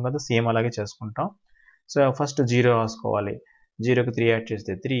రాసుకుంటున్నాం కదా, సేమ్ అలాగే చేసుకుంటాం. సో ఫస్ట్ 0 రాసుకోవాలి. 0కి 3 యాడ్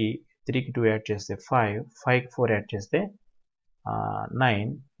చేస్తే 3, 3కి 2 యాడ్ చేస్తే 5, 5కి 4 యాడ్ చేస్తే 9,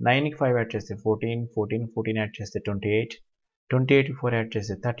 9కి 5 యాడ్ చేస్తే 14, 14 యాడ్ చేస్తే 28, 28కి 4 యాడ్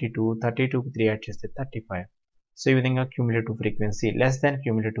చేస్తే 32, 32కి 3 యాడ్ చేస్తే 35. సో ఈ విధంగా cumulative frequency less than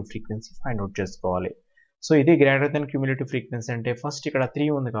cumulative frequency find out చేసుకోవాలి. సో ఇది గ్రేటర్ దెన్ క్యూములేటివ్ ఫ్రీక్వెన్సీ అంటే ఫస్ట్ ఇక్కడ 3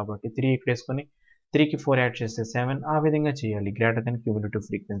 ఉంది కాబట్టి 3 ఇక్కడ వేసుకొని 3కి 4 యాడ్ చేస్తే 7, ఆ విధంగా చేయాలి గ్రేటర్ దెన్ క్యూములేటివ్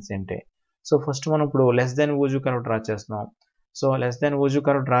ఫ్రీక్వెన్సీ అంటే. సో ఫస్ట్ మనం ఇప్పుడు లెస్ దెన్ ఓజు కర్వ్ డ్రా చేస్తున్నాం. So less than ఓజు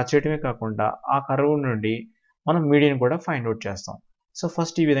curve draw చేయడమే కాకుండా ఆ కర్వ్ నుండి మనం మీడియన్ కూడా ఫైండ్ అవుట్ చేస్తాం. సో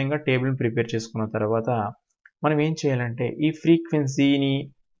ఫస్ట్ ఈ విధంగా టేబుల్ని ప్రిపేర్ చేసుకున్న తర్వాత మనం ఏం చేయాలంటే ఈ ఫ్రీక్వెన్సీని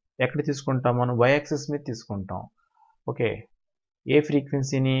ఎక్కడ తీసుకుంటాం, మనం y యాక్సిస్ మీద తీసుకుంటాం. ఓకే, ఏ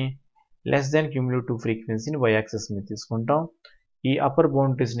ఫ్రీక్వెన్సీని, లెస్ దాన్ క్యూములేటివ్ ఫ్రీక్వెన్సీని y యాక్సిస్ మీద తీసుకుంటాం. ఈ అప్పర్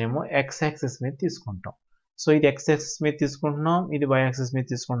బౌండరీస్ని ఏమో x యాక్సిస్ మీద తీసుకుంటాం. సో ఇది x యాక్సిస్ మీద తీసుకుంటున్నాం, ఇది y యాక్సిస్ మీద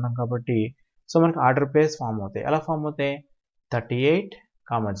తీసుకుంటాం కాబట్టి సో మనకి ఆర్డర్ పేర్స్ ఫామ్ అవుతాయి. ఎలా ఫామ్ అవుతాయి, 38,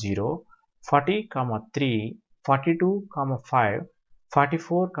 0, 40, 3, 42, 5,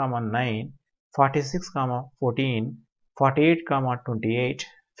 44, 9, 46, 14, 48, 28,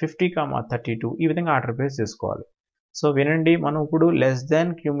 50, 32 ఈ విధంగా ఆర్డర్ పేర్స్ చేసుకోవాలి. సో వినండి, మనం ఇప్పుడు లెస్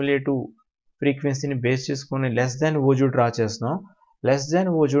దాన్ క్యూములేటివ్ ఫ్రీక్వెన్సీని బేస్ చేసుకుని లెస్ దాన్ ఓజు డ్రా చేస్తున్నాం. లెస్ దాన్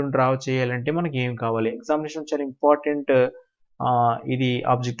ఓజుని డ్రా చేయాలంటే మనకి ఏం కావాలి, ఎగ్జామినేషన్ చాలా ఇంపార్టెంట్ ఇది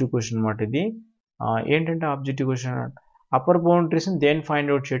ఆబ్జెక్టివ్ క్వశ్చన్ అనమాట. ఇది ఏంటంటే ఆబ్జెక్టివ్ క్వశ్చన్ అప్పర్ బౌండరీస్ని దేని ఫైండ్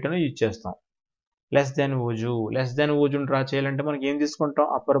అవుట్ చేయడంలో యూజ్ చేస్తాం. Less than ఓజు, less than ఓజుని draw చేయాలంటే మనకి ఏం తీసుకుంటాం,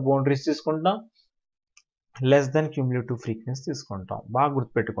 అప్పర్ బౌండరీస్ తీసుకుంటాం, లెస్ దాన్ క్యూములేటివ్ ఫ్రీక్వెన్సీ తీసుకుంటాం. బాగా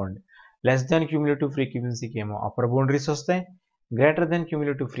గుర్తుపెట్టుకోండి, లెస్ దాన్ క్యూములేటివ్ ఫ్రీక్వెన్సీకి ఏమో అప్పర్ బౌండరీస్ వస్తాయి, గ్రేటర్ దాన్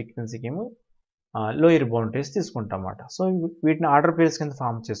క్యూములేటివ్ ఫ్రీక్వెన్సీకి ఏమో లోయర్ బౌండరీస్ తీసుకుంటాం అన్నమాట. సో వీటిని ఆర్డర్ పేర్స్ కింద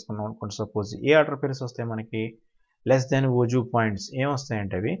ఫామ్ చేసుకున్నాం అనుకోండి. సపోజ్ ఏ ఆర్డర్ పేర్స్ వస్తాయి మనకి, లెస్ దాన్ ఓజు పాయింట్స్ ఏం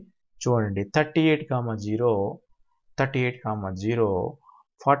వస్తాయంటే అవి చూడండి, 38, 0, 38, 0,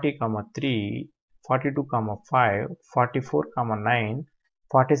 40, 3, 42, 5, 44, 9,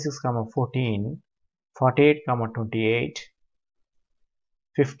 46, 14, 48, 28,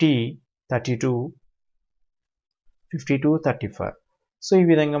 50, 32, 52, 35. సో ఈ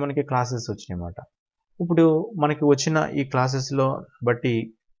విధంగా మనకి క్లాసెస్ వచ్చినాయి అన్నమాట. ఇప్పుడు మనకి వచ్చిన ఈ క్లాసెస్లో బట్టి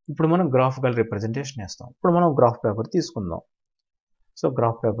ఇప్పుడు మనం గ్రాఫికల్ రిప్రజెంటేషన్ వేస్తాం. ఇప్పుడు మనం గ్రాఫ్ పేపర్ తీసుకుందాం. సో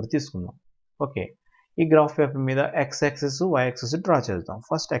గ్రాఫ్ పేపర్ తీసుకుందాం. ఓకే, ఈ గ్రాఫ్ పేపర్ మీద x axis y axis draw చేద్దాం.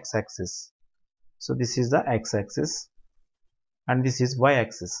 First x axis, so this is the x axis and this is y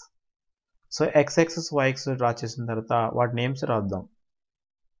axis. So x axis y axis draw చేసిన తర్వాత వాటి names రాద్దాం.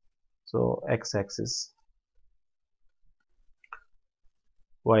 So x axis,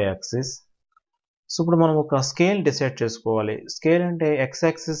 y axis. So ఇప్పుడు మనం ఒక scale decide చేసుకోవాలి. Scale అంటే x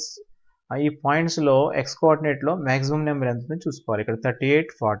యాక్సిస్ ఈ పాయింట్స్లో x కోఆర్డినేట్లో మ్యాక్సిమం నెంబర్ ఎంత చూసుకోవాలి. ఇక్కడ 38,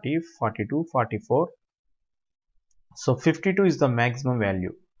 40, 42, 44. So 52 is the maximum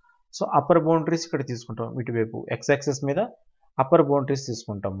value. So upper boundaries ఇక్కడ తీసుకుంటాం, ఇటువైపు x యాక్సిస్ మీద అప్పర్ బౌండరీస్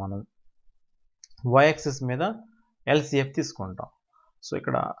తీసుకుంటాం మనం, y యాక్సిస్ మీద LCF తీసుకుంటాం. సో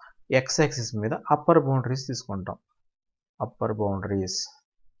ఇక్కడ x యాక్సిస్ మీద అప్పర్ బౌండరీస్ తీసుకుంటాం, upper boundaries,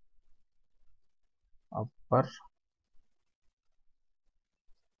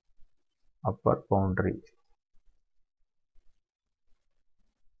 upper boundary.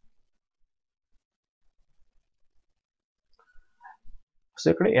 So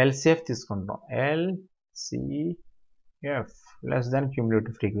ఇక్కడ LCF తీసుకుంటాం, LCF less than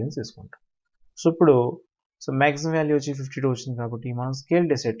cumulative frequency తీసుకుంటాం. సో ఇప్పుడు మ్యాక్సిమం వాల్యూ వచ్చి 52 వచ్చింది కాబట్టి మనం స్కేల్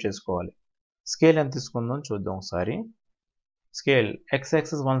డిసైడ్ చేసుకోవాలి. స్కేల్ ఎంత తీసుకుందాం చూద్దాం ఒకసారి. Scale x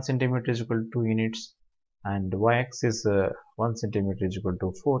axis 1 cm is equal to 2 units and y axis 1 cm is equal to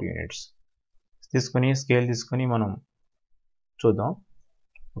 4 units తీసుకొని స్కేల్ తీసుకొని మనం చూద్దాం.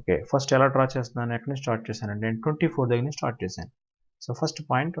 ఓకే, ఫస్ట్ ఎలా డ్రా చేస్తున్నాను, ఎక్కడి నుంచి స్టార్ట్ చేశానంటే నేను 24 దగ్గర నుంచి స్టార్ట్ చేశాను. So first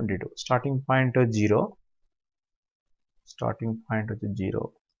point 22, starting point 0, starting point వచ్చి 0,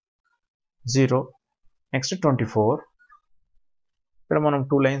 0, నెక్స్ట్ 24. ఇక్కడ మనం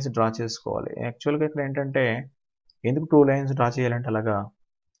 2 లైన్స్ డ్రా చేసుకోవాలి. యాక్చువల్గా ఇక్కడ ఏంటంటే ఎందుకు 2 లైన్స్ డ్రా చేయాలంటే అలాగా,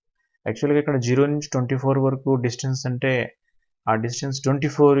 యాక్చువల్గా ఇక్కడ 0 నుంచి 24 వరకు డిస్టెన్స్ అంటే ఆ డిస్టెన్స్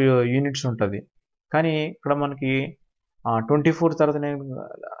 24 యూనిట్స్ ఉంటుంది. కానీ ఇక్కడ మనకి 24 తర్వాత నేను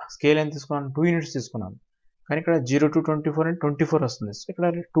స్కేల్ ఎంత తీసుకున్నాను, 2 యూనిట్స్ తీసుకున్నాను. కానీ ఇక్కడ 0 to 24 అంటే 24 వస్తుంది. సో ఇక్కడ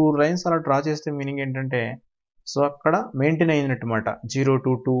 2 లైన్స్ అలా డ్రా చేస్తే మీనింగ్ ఏంటంటే సో అక్కడ మెయింటైన్ అయినట్టుమాట, 0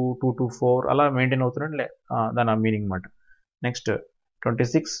 to 2, 2 to 4 అలా మెయింటైన్ అవుతున్నట్టు దాని మీనింగ్ అన్నమాట. నెక్స్ట్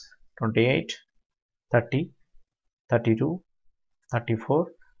 26, 28, 30, 32, 34,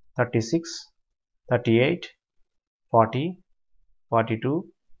 36, 38, 40, 42,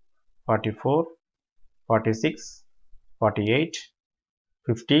 44, 46, 48,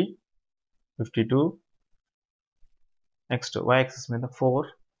 50, 52. నెక్స్ట్ y యాక్సిస్ మీద 4.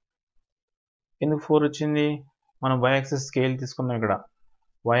 ఎందుకు 4 వచ్చింది? మనం y యాక్సిస్ స్కేల్ తీసుకున్నాం. ఇక్కడ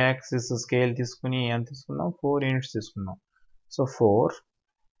y యాక్సిస్ స్కేల్ తీసుకుని ఎంత తీసుకున్నాం? 4 యూనిట్స్ తీసుకున్నాం. So 4,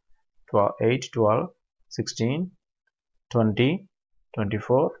 8, 12, 16, 20,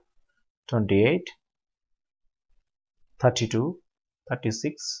 24, 28, 32,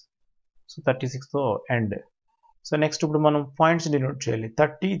 36. So 36తో end. So next ఇప్పుడు మనం పాయింట్స్ డినోట్ చేయాలి.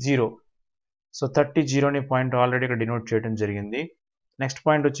 30, 0. సో 30, 0ని పాయింట్ ఆల్రెడీ ఇక్కడ డినోట్ చేయడం జరిగింది. నెక్స్ట్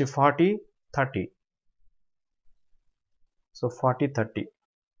పాయింట్ వచ్చి 40, 30. సో 40, 30.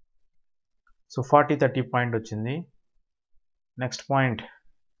 సో 40, 30 పాయింట్ వచ్చింది. Next point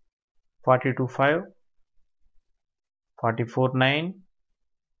 42, 5, 44, 9,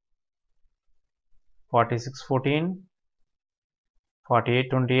 46, 14, 48,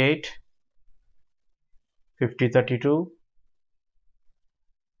 28, 50, 32,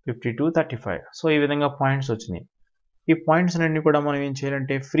 52, 35. సో ఈ విధంగా పాయింట్స్ వచ్చినాయి. ఈ పాయింట్స్ అన్ని కూడా మనం ఏం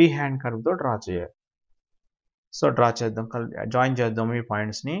చేయాలంటే ఫ్రీ హ్యాండ్ కర్వ్తో డ్రా చేయాలి. సో డ్రా చేద్దాం, జాయిన్ చేద్దాం ఈ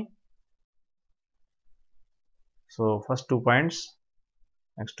పాయింట్స్ని. So first 2 points,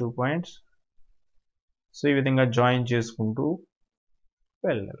 next 2 points. So ఈ విధంగా జాయిన్ చేసుకుంటూ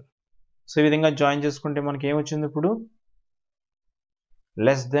వెళ్ళాలి. సో ఈ విధంగా జాయిన్ చేసుకుంటే మనకి ఏమొచ్చింది? ఇప్పుడు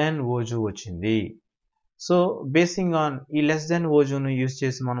లెస్ దాన్ ఓజు వచ్చింది. సో బేసింగ్ ఆన్ ఈ లెస్ దాన్ ఓజును యూజ్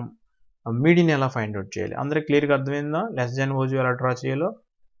చేసి మనం మీడియన్ ఎలా ఫైండ్ అవుట్ చేయాలి? అందరికి క్లియర్గా అర్థమైందా లెస్ దాన్ ఓజు ఎలా డ్రా చేయాలో?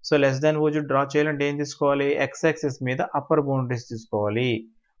 సో లెస్ దాన్ ఓజు డ్రా చేయాలంటే ఏం తీసుకోవాలి? ఎక్స్ యాక్సిస్ మీద అప్పర్ బౌండరీస్ తీసుకోవాలి,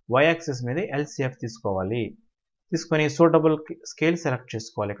 వై యాక్సిస్ మీద ఎల్సిఎఫ్ తీసుకోవాలి. తీసుకొని సూటబుల్ స్కేల్ సెలెక్ట్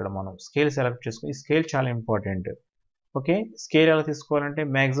చేసుకోవాలి. ఇక్కడ మనం స్కేల్ సెలెక్ట్ చేసుకుని, ఈ స్కేల్ చాలా ఇంపార్టెంట్. ఓకే, స్కేల్ ఎలా తీసుకోవాలంటే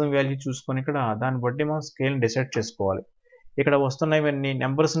మ్యాక్సిమం వాల్యూ చూసుకొని ఇక్కడ దాన్ని బట్టి మనం స్కేల్ని డిసైడ్ చేసుకోవాలి. ఇక్కడ వస్తున్నవన్నీ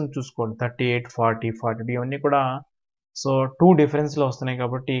నెంబర్స్ని చూసుకోండి. 38, 40, 42 ఇవన్నీ కూడా సో 2 డిఫరెన్స్లో వస్తున్నాయి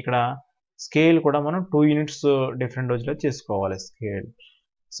కాబట్టి ఇక్కడ స్కేల్ కూడా మనం 2 యూనిట్స్ డిఫరెంట్ రోజులో చేసుకోవాలి స్కేల్.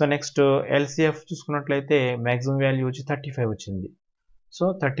 సో నెక్స్ట్ ఎల్సిఎఫ్ చూసుకున్నట్లయితే మ్యాక్సిమం వాల్యూ వచ్చి 35 వచ్చింది. సో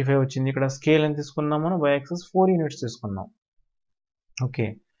 35 వచ్చింది. ఇక్కడ స్కేల్ ఎంత తీసుకున్నాం మనం? y యాక్సిస్ 4 యూనిట్స్ తీసుకున్నాం. ఓకే,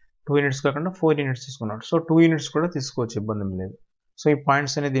 2 యూనిట్స్ కాకుండా 4 యూనిట్స్ తీసుకున్నాం. సో 2 యూనిట్స్ కూడా తీసుకోవచ్చు, ఇబ్బంది లేదు. సో ఈ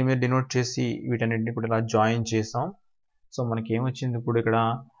పాయింట్స్ అనేది దీని మీద డినోట్ చేసి వీటన్నిటిని కూడా ఇలా జాయిన్ చేసాం. సో మనకి ఏమొచ్చింది? ఇప్పుడు ఇక్కడ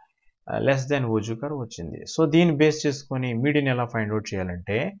లెస్ దాన్ ఓజు కర్వ్ వచ్చింది. సో దీన్ని బేస్ చేసుకొని మీడియన్ ఎలా ఫైండ్ అవుట్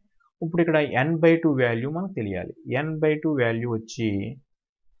చేయాలంటే ఇప్పుడు ఇక్కడ n/2 వాల్యూ మనకు తెలియాలి. n/2 వాల్యూ వచ్చి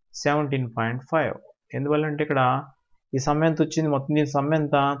 17.5. ఎందువల్లంటే ఇక్కడ ఈ సమ్ ఎంత వచ్చింది? మొత్తం దీని సమ్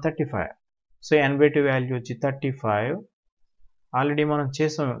ఎంత? 35. సో n/2 వాల్యూ వచ్చి 35. ఆల్రెడీ మనం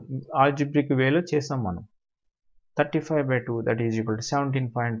చేసాం, ఆల్జిబ్రిక్ వేలో చేసాం మనం. 35/2 దట్ ఈజ్ ఈక్వల్ టు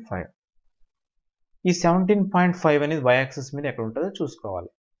 17.5. ఈ 17.5 అనేది y యాక్సిస్ మీద ఎక్కడ ఉంటుందో చూసుకోవాలి.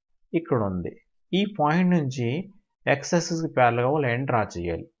 ఇక్కడ ఉంది. ఈ పాయింట్ నుంచి x యాక్సిస్కి ప్యారల్గా ఒక లైన్ డ్రా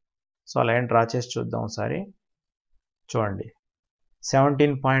చేయాలి. సో ఆ లైన్ డ్రా చేసి చూద్దాం ఒకసారి. చూడండి,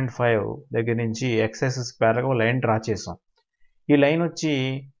 17.5 దగ్గర నుంచి x యాక్సిస్ ప్యారల్గా ఒక లైన్ డ్రా చేసాం. ఈ లైన్ వచ్చి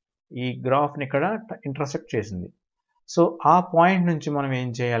ఈ గ్రాఫ్ని ఇక్కడ ఇంటర్సెక్ట్ చేసింది. సో ఆ పాయింట్ నుంచి మనం ఏం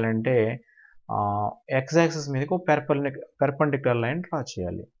చేయాలంటే x యాక్సిస్ మీదకి ఒక పెర్పెండిక్యులర్ లైన్ డ్రా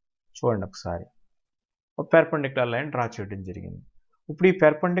చేయాలి. చూడండి ఒకసారి, ఒక పెర్పెండిక్యులర్ లైన్ డ్రా చేయడం జరిగింది. ఇప్పుడు ఈ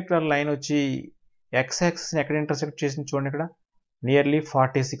పెర్పెండిక్యులర్ లైన్ వచ్చి x యాక్సిస్ని ఎక్కడ ఇంటర్సెక్ట్ చేసింది? చూడండి, ఇక్కడ నియర్లీ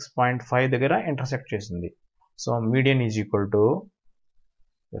 46.5 దగ్గర ఇంటర్సెక్ట్ చేసింది. So median is equal to,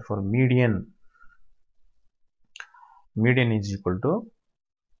 therefore median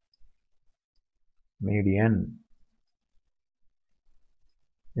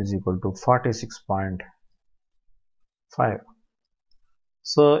is equal to 46.5.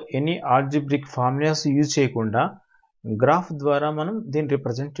 So any algebraic formulas use చేయకుండా గ్రాఫ్ ద్వారా మనం దీన్ని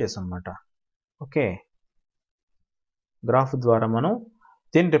రిప్రజెంట్ చేసాం అన్నమాట. ఓకే, గ్రాఫ్ ద్వారా మనం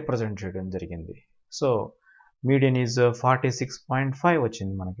దీన్ని రిప్రజెంట్ చేయడం జరిగింది. సో మీడియన్ ఈజ్ 46.5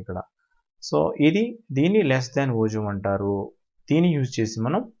 వచ్చింది మనకి ఇక్కడ. సో దీన్ని లెస్ దాన్ ఓజు అంటారు. దీన్ని యూజ్ చేసి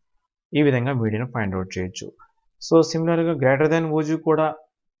మనం ఈ విధంగా మీడియన్ ఫైండ్ అవుట్ చేయొచ్చు. సో సిమిలర్గా గ్రేటర్ దాన్ ఓజు కూడా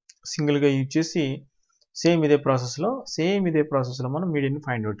సింగిల్గా యూజ్ చేసి సేమ్ ఇదే ప్రాసెస్లో మనం మీడియన్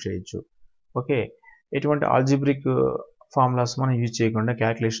ఫైండ్ అవుట్ చేయొచ్చు. ఓకే, ఎటువంటి ఆల్జిబ్రిక్ ఫార్ములాస్ మనం యూజ్ చేయకుండా,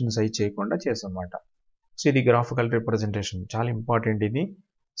 క్యాల్కులేషన్స్ అవి చేయకుండా చేసామన్నమాట. సో ఇది గ్రాఫికల్ రిప్రజెంటేషన్, చాలా ఇంపార్టెంట్ ఇది.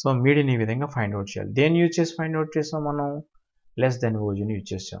 సో మీడియన్ ఈ విధంగా ఫైండ్ అవుట్ చేయాలి. దేన్ని యూజ్ చేసి ఫైండ్ అవుట్ చేసాం మనం? లెస్ దాన్ ఓజుని యూజ్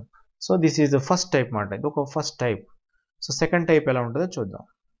చేసాం. So this is the first type మాట. ఇది ఒక first type. So second type ఎలా ఉంటుందో చూద్దాం.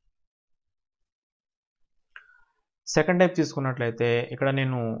 సెకండ్ టైప్ తీసుకున్నట్లయితే ఇక్కడ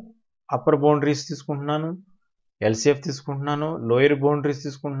నేను అప్పర్ బౌండరీస్ తీసుకుంటున్నాను, ఎల్సిఎఫ్ తీసుకుంటున్నాను, లోయర్ బౌండరీస్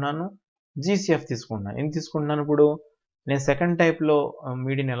తీసుకుంటున్నాను, జీసీఎఫ్ తీసుకుంటున్నాను. ఎందుకు తీసుకుంటున్నాను ఇప్పుడు నేను సెకండ్ టైప్లో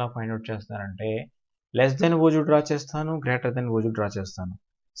మీడియన్ ఎలా ఫైండ్ అవుట్ చేస్తానంటే లెస్ దెన్ ఓజు డ్రా చేస్తాను, గ్రేటర్ దెన్ ఓజు డ్రా చేస్తాను.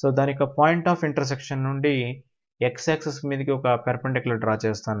 సో దాని యొక్క పాయింట్ ఆఫ్ ఇంటర్సెక్షన్ నుండి ఎక్స్ యాక్సిస్ మీదకి ఒక పెర్పెండిక్యులర్ డ్రా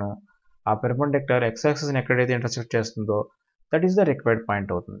చేస్తాను. ఆ పెర్పెండిక్యులర్ ఎక్స్ యాక్సిస్ని ఎక్కడైతే ఇంటర్సెక్ట్ చేస్తుందో that is the required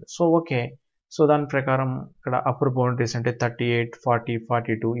point అవుతుంది. సో ఓకే, సో దాని ప్రకారం ఇక్కడ అప్పర్ బౌండరీస్ అంటే 38, 40,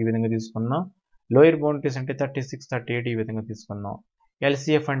 42 ఈ విధంగా తీసుకున్నాం. లోయర్ బౌండరీస్ అంటే 36, 38 ఈ విధంగా తీసుకున్నాం.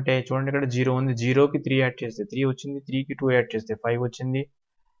 ఎల్సిఎఫ్ అంటే చూడండి ఇక్కడ 0 ఉంది, 0కి 3 యాడ్ చేస్తే 3 వచ్చింది, 3కి 2 యాడ్ చేస్తే 5 వచ్చింది,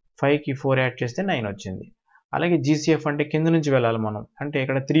 5కి 4 యాడ్ చేస్తే 9 వచ్చింది. అలాగే జీసీఎఫ్ అంటే కింద నుంచి వెళ్ళాలి మనం, అంటే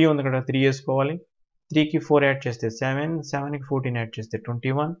ఇక్కడ 3 ఉంది, ఇక్కడ 3 వేసుకోవాలి. 3కి 4 యాడ్ చేస్తే 7, 7కి 14 యాడ్ చేస్తే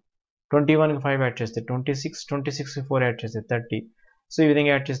 21, 21కి 5 యాడ్ చేస్తే 26, 26కి 4 యాడ్ చేస్తే 30. సో ఈ విధంగా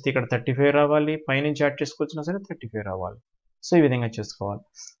యాడ్ చేస్తే ఇక్కడ 35 రావాలి, పైనుంచి యాడ్ చేసుకొచ్చినా సరే 35 రావాలి. సో ఈ విధంగా చేసుకోవాలి.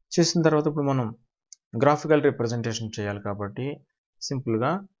 చేసిన తర్వాత ఇప్పుడు మనం గ్రాఫికల్ రిప్రజెంటేషన్ చేయాలి కాబట్టి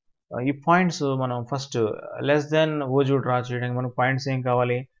సింపుల్గా ఈ పాయింట్స్ మనం ఫస్ట్ లెస్ దెన్ ఓజు డ్రా చేయడానికి మనకు పాయింట్స్ ఏం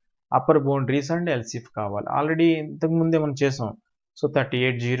కావాలి, అప్పర్ బౌండరీస్ అండ్ ఎల్సిఎఫ్ కావాలి. ఆల్రెడీ ఇంతకుముందే మనం చేసాం. సో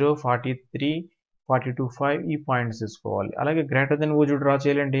 38, 0, 43, 42, 5 ఈ పాయింట్స్ తీసుకోవాలి. అలాగే గ్రేటర్ దెన్ ఓజు డ్రా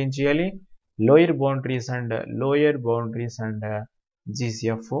చేయాలంటే ఏం చేయాలి, లోయర్ బౌండరీస్ అండ్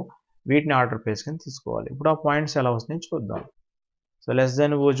జీసీఎఫ్ వీటిని ఆర్డర్ పేజ్ కింద తీసుకోవాలి. ఇప్పుడు ఆ పాయింట్స్ ఎలా వస్తున్నాయో చూద్దాం. సో లెస్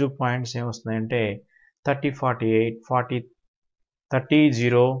దెన్ ఓజు పాయింట్స్ ఏం వస్తున్నాయంటే 30, 48, 40, 30,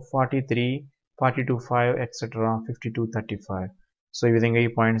 0, 43, 42, 5 ఎక్సెట్రా 52, 35. సో ఈ విధంగా ఈ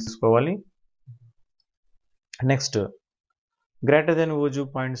పాయింట్స్ తీసుకోవాలి. నెక్స్ట్ గ్రేటర్ దెన్ ఓజు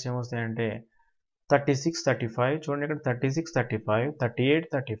పాయింట్స్ ఏమొస్తాయంటే 36, 35 చూడండి ఇక్కడ 36, 35, 38,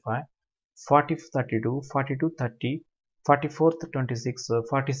 35, 40, 32, 42, 30, 44, 26,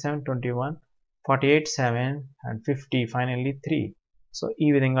 47, 21, 48, 7 అండ్ 50 ఫైనల్లీ 3. సో ఈ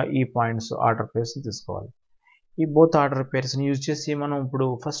విధంగా ఈ పాయింట్స్ ఆర్డర్ పేర్స్ తీసుకోవాలి. ఈ బోత్ ఆర్డర్ పేర్స్ని యూజ్ చేసి మనం ఇప్పుడు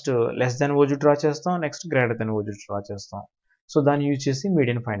ఫస్ట్ లెస్ దెన్ ఓజు డ్రా చేస్తాం, నెక్స్ట్ గ్రేటర్ దెన్ ఓజు డ్రా చేస్తాం. సో దాన్ని యూజ్ చేసి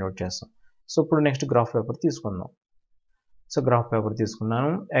మీడియన్ ఫైండ్ అవుట్ చేస్తాం. సో ఇప్పుడు నెక్స్ట్ గ్రాఫ్ పేపర్ తీసుకుందాం. సో గ్రాఫ్ పేపర్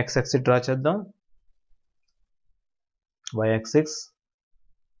తీసుకున్నాను, ఎక్స్ యాక్సిస్ డ్రా చేద్దాం, why axis,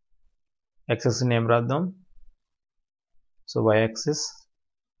 X axis name రాద్దాం. So why axis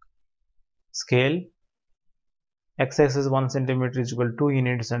scale, x axis 1 cm is equal to 2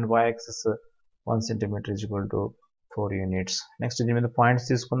 units and y axis 1 cm is equal to 4 units. Next దీని మీద points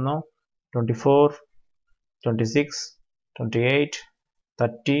తీసుకుందాం, 24, 26, 28,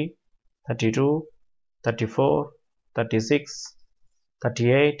 30, 32, 34, 36,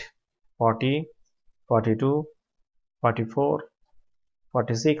 38, 40, 42, 44,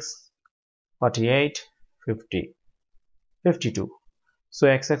 46, 48, 50, 52. So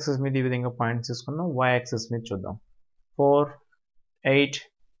X axis మీద ఈ విధంగా points తీసుకున్నాం. Why axis మీద చూద్దాం, 4, 8,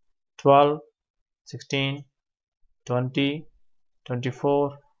 12, 16, 20, 24,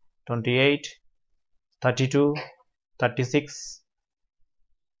 28, 32, 36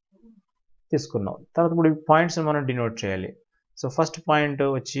 తీసుకున్నాం. తర్వాత ఇప్పుడు ఈ పాయింట్స్ మనం డినోట్ చేయాలి. సో ఫస్ట్ పాయింట్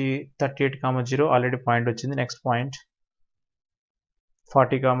వచ్చి 38, 0 ఆల్రెడీ పాయింట్ వచ్చింది. Next point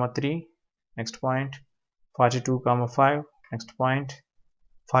 40, 3, next point 42, 5, next point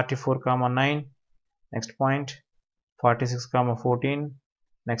 44, 9, next point 46, 14,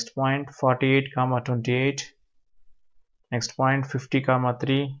 next point 48, 28, next point 50,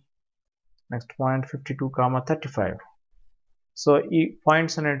 3, next point 52, 35. So ఈ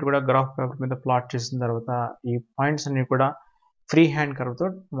పాయింట్స్ అనేవి కూడా గ్రాఫ్ పేపర్ మీద ప్లాట్ చేసిన తర్వాత ఈ పాయింట్స్ అన్ని కూడా ఫ్రీ హ్యాండ్ కర్వ్తో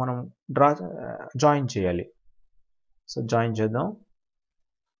మనం జాయిన్ చేయాలి. సో జాయిన్ చేద్దాం.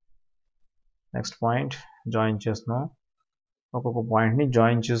 నెక్స్ట్ పాయింట్ జాయిన్ చేస్తున్నాం, ఒక్కొక్క పాయింట్ని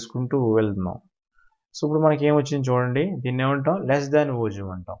జాయిన్ చేసుకుంటూ వెళ్తున్నాం. సో ఇప్పుడు మనకి ఏమొచ్చింది చూడండి, దీన్ని ఏమంటాం, లెస్ దాన్ ఓజు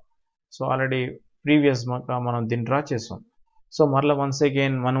అంటాం. సో ఆల్రెడీ ప్రీవియస్ మనం దీన్ని డ్రా చేసాం. సో మరలా వన్స్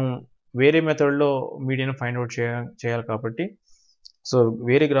అగైన్ మనం వేరే మెథడ్లో మీడియాను ఫైండ్ అవుట్ చేయాలి కాబట్టి సో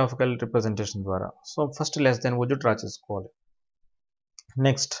వేరే గ్రాఫికల్ రిప్రజెంటేషన్ ద్వారా so first less than ఓజు draw చేసుకోవాలి.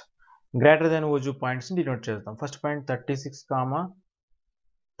 నెక్స్ట్ గ్రేటర్ దాన్ ఓజు పాయింట్స్ని డినోట్ చేద్దాం. First point 36,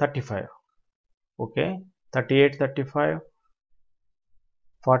 35, okay, 38, 35,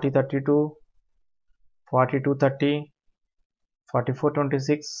 40, 32, 42, 30, 44,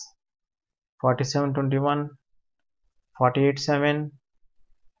 26, 47, 21, 48, 7,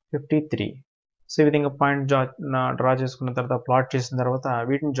 53. సో ఈ విధంగా పాయింట్ డ్రా చేసుకున్న తర్వాత ప్లాట్ చేసిన తర్వాత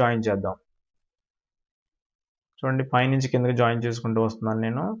వీటిని జాయిన్ చేద్దాం. చూడండి పైనుంచి కిందకి జాయిన్ చేసుకుంటూ వస్తున్నాను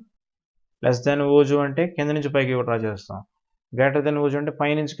నేను. లెస్ దాన్ ఓజు అంటే కింద నుంచి పైకి డ్రా చేస్తాం, గ్రేటర్ దాన్ ఓజు అంటే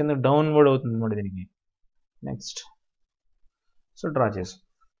పైనుంచి కింద డౌన్వర్డ్ అవుతుంది అన్నమాట దీనికి. నెక్స్ట్ సో డ్రా చేస్తాం.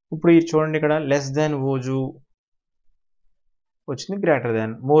 ఇప్పుడు ఇది చూడండి, ఇక్కడ లెస్ దాన్ ఓజు వచ్చింది, greater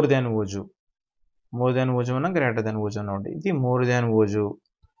than, more than ఓజు, more than ఓజు అన్న గ్రేటర్ దాన్ ఓజు అన్న ఉంటుంది. ఇది మోర్ దాన్ ఓజు,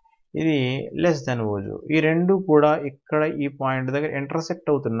 ఇది లెస్ దెన్ ఓజు. ఈ రెండు కూడా ఇక్కడ ఈ పాయింట్ దగ్గర ఇంటర్సెక్ట్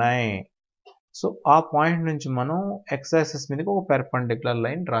అవుతున్నాయి. సో ఆ పాయింట్ నుంచి మనం ఎక్స్ యాక్సిస్ మీదకి ఒక పెర్పెండిక్యులర్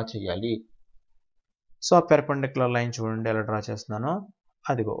లైన్ డ్రా చేయాలి. సో ఆ పెర్పెండిక్యులర్ లైన్ చూడండి ఎలా డ్రా చేస్తున్నానో.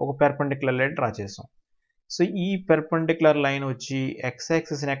 అదిగో ఒక పెర్పెండిక్యులర్ లైన్ డ్రా చేసాం. సో ఈ పెర్పెండిక్యులర్ లైన్ వచ్చి ఎక్స్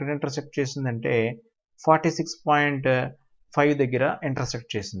యాక్సిస్ని ఎక్కడ ఇంటర్సెక్ట్ చేసిందంటే 46.5 దగ్గర ఇంటర్సెక్ట్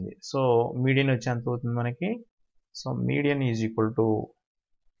చేసింది. సో మీడియన్ వచ్చి ఎంత అవుతుంది మనకి? So median is equal to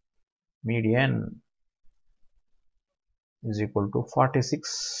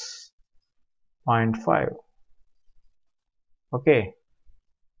 46.5. Okay,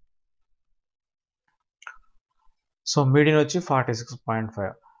 so median వచ్చి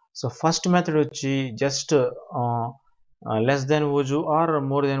 46.5. సో ఫస్ట్ మెథడ్ వచ్చి just less than ఓజు are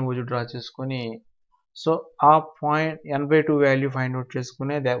more than ఓజు draw చేసుకొని సో ఆ point n/2 value find out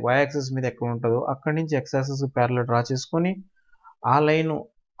చేసుకుని y యాక్సిస్ మీద ఎక్కడ ఉంటుందో అక్కడి నుంచి x యాక్సిస్ ప్యారలల్ డ్రా చేసుకొని ఆ లైన్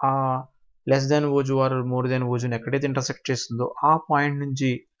ఆ less than ఓజు are more than ఓజుని ఎక్కడైతే ఇంటర్సెక్ట్ చేస్తుందో ఆ పాయింట్ నుంచి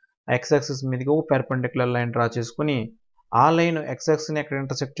x యాక్సిస్ మీదకి ఒక పెర్పెండిక్యులర్ లైన్ డ్రా చేసుకుని ఆ లైన్ x యాక్సిస్ని ఎక్కడ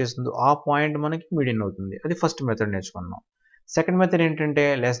ఇంటర్సెక్ట్ చేస్తుందో ఆ పాయింట్ మనకి మీడియన్ అవుతుంది. అది ఫస్ట్ మెథడ్ నేర్చుకున్నాం. సెకండ్ మెథడ్ ఏంటంటే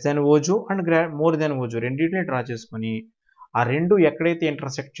less than ఓజు and more than ఓజు రెండింటిని డ్రా చేసుకొని ఆ రెండు ఎక్కడైతే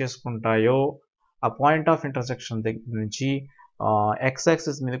ఇంటర్సెక్ట్ చేసుకుంటాయో ఆ పాయింట్ ఆఫ్ ఇంటర్సెక్షన్ దగ్గర నుంచి x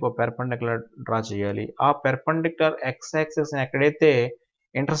యాక్సిస్ మీదకి ఒక పెర్పెండిక్యులర్ డ్రా చేయాలి. ఆ పెర్పెండిక్యులర్ x యాక్సిస్ని ఎక్కడైతే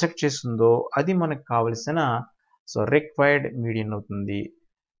ఇంటర్సెక్ట్ చేస్తుందో అది మనకు కావలసిన రిక్వైర్డ్ మీడియన్ అవుతుంది.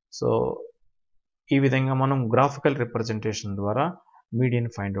 సో ఈ విధంగా మనం గ్రాఫికల్ రిప్రజెంటేషన్ ద్వారా మీడియన్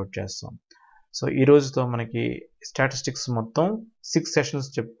ఫైండ్ అవుట్ చేస్తాం. సో ఈ రోజుతో మనకి స్టాటిస్టిక్స్ మొత్తం 6 సెషన్స్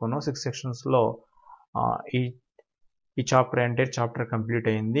చెప్పుకున్నాం. 6 సెషన్స్లో ఈ చాప్టర్ ఎంటైర్ చాప్టర్ కంప్లీట్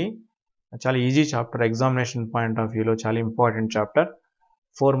అయింది. చాలా easy chapter, examination point of వ్యూలో చాలా ఇంపార్టెంట్ చాప్టర్.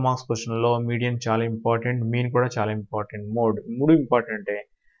 4 మార్క్స్ క్వశ్చన్లో మీడియన్ చాలా ఇంపార్టెంట్, మీన్ కూడా చాలా ఇంపార్టెంట్. మూడు ఇంపార్టెంటే.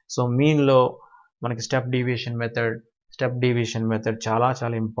 సో మీన్లో మనకి స్టెప్ డీవియేషన్ మెథడ్ చాలా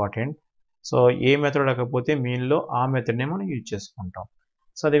చాలా ఇంపార్టెంట్. సో ఏ మెథడ్ లేకపోతే మీన్లో ఆ మెథడ్నే మనం యూజ్ చేసుకుంటాం.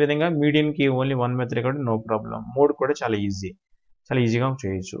 సో అదేవిధంగా మీడియన్కి ఓన్లీ 1 మెథడ్ కాబట్టి నో ప్రాబ్లం. 3 కూడా చాలా ఈజీగా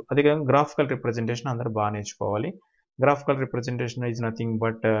చేయొచ్చు. అదేవిధంగా గ్రాఫికల్ రిప్రజెంటేషన్ అందరూ బాగా నేర్చుకోవాలి. Graphical representation is nothing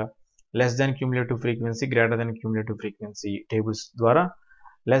but less than cumulative frequency, greater than cumulative frequency tables ద్వారా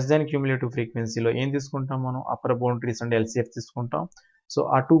లెస్ దాన్ క్యూములేటివ్ ఫ్రీక్వెన్సీలో ఏం తీసుకుంటాం మనం? అప్పర్ బౌండరీస్ అండ్ LCF తీసుకుంటాం. సో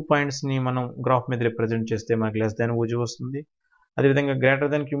ఆ 2 పాయింట్స్ని మనం గ్రాఫ్ మీద రిప్రజెంట్ చేస్తే మనకి లెస్ దాన్ ఓజు వస్తుంది. అదేవిధంగా గ్రేటర్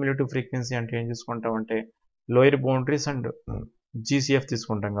దాన్ క్యూములేటివ్ ఫ్రీక్వెన్సీ అంటే ఏం తీసుకుంటాం అంటే లోయర్ బౌండరీస్ అండ్ GCF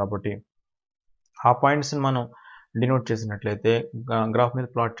తీసుకుంటాం. కాబట్టి ఆ పాయింట్స్ని మనం డినోట్ చేసినట్లయితే గ్రాఫ్ మీద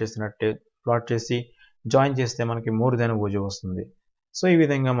ప్లాట్ చేసి జాయిన్ చేస్తే మనకి మోర్ దాన్ ఓజు వస్తుంది. సో ఈ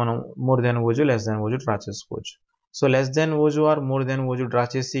విధంగా మనం more than ఓజు, less than ఓజు draw చేసుకోవచ్చు. So less than ఓజు are more than ఓజు draw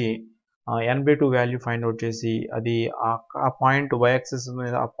చేసి n/2 వాల్యూ ఫైండ్ అవుట్ చేసి అది ఆ పాయింట్ y యాక్సిస్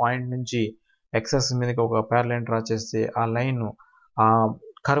మీద ఆ పాయింట్ నుంచి x యాక్సిస్ మీదకి ఒక ప్యారలల్ డ్రా చేస్తే ఆ లైన్ ఆ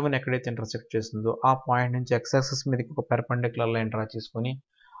కర్వ్ని ఎక్కడైతే ఇంటర్సెక్ట్ చేస్తుందో ఆ పాయింట్ నుంచి x యాక్సిస్ మీదకి ఒక పెర్పెండిక్యులర్ లైన్ డ్రా చేసుకొని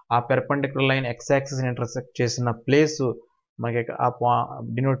ఆ పెర్పెండిక్యులర్ లైన్ x యాక్సిస్ని ఇంటర్సెక్ట్ చేసిన ప్లేస్ మనకి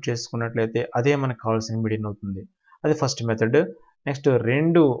డినోట్ చేసుకున్నట్లయితే అదే మనకు కావాల్సిన మీడియన్ అవుతుంది. అది ఫస్ట్ మెథడ్. నెక్స్ట్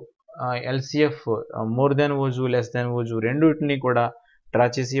రెండు LCF more than ఓజు, less than ఓజు రెండింటిని కూడా డ్రా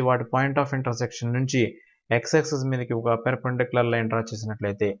చేసి వాటి పాయింట్ ఆఫ్ ఇంటర్సెక్షన్ నుంచి x యాక్సిస్ మీదకి ఒక పెర్పెండిక్యులర్ లైన్ డ్రా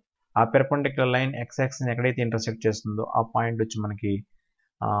చేసినట్లయితే ఆ పెర్పెండిక్యులర్ లైన్ x యాక్సిస్ని ఎక్కడైతే ఇంటర్సెక్ట్ చేస్తుందో ఆ పాయింట్ వచ్చి మనకి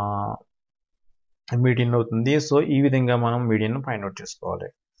మీడియన్ అవుతుంది. సో ఈ విధంగా మనం మీడియన్ ఫైండ్ అవుట్ చేసుకోవాలి.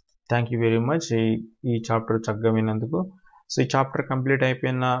 థ్యాంక్ యూ వెరీ మచ్ ఈ చాప్టర్ చక్కగా విన్నందుకు. సో ఈ చాప్టర్ కంప్లీట్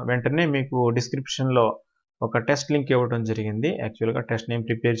అయిపోయిన వెంటనే మీకు డిస్క్రిప్షన్లో ఒక టెస్ట్ లింక్ ఇవ్వడం జరిగింది. యాక్చువల్గా టెస్ట్ ఏం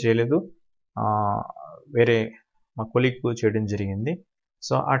ప్రిపేర్ చేయలేదు, వేరే మా కొలీగ్ చేయడం జరిగింది.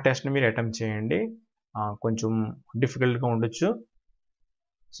 సో ఆ టెస్ట్ని మీరు అటెంప్ట్ చేయండి. కొంచెం డిఫికల్ట్గా ఉండొచ్చు.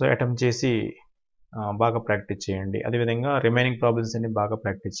 సో అటెంప్ట్ చేసి బాగా ప్రాక్టీస్ చేయండి. అదేవిధంగా రిమైనింగ్ ప్రాబ్లమ్స్ అన్ని బాగా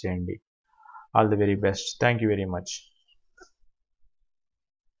ప్రాక్టీస్ చేయండి. All the very best. Thank you very much.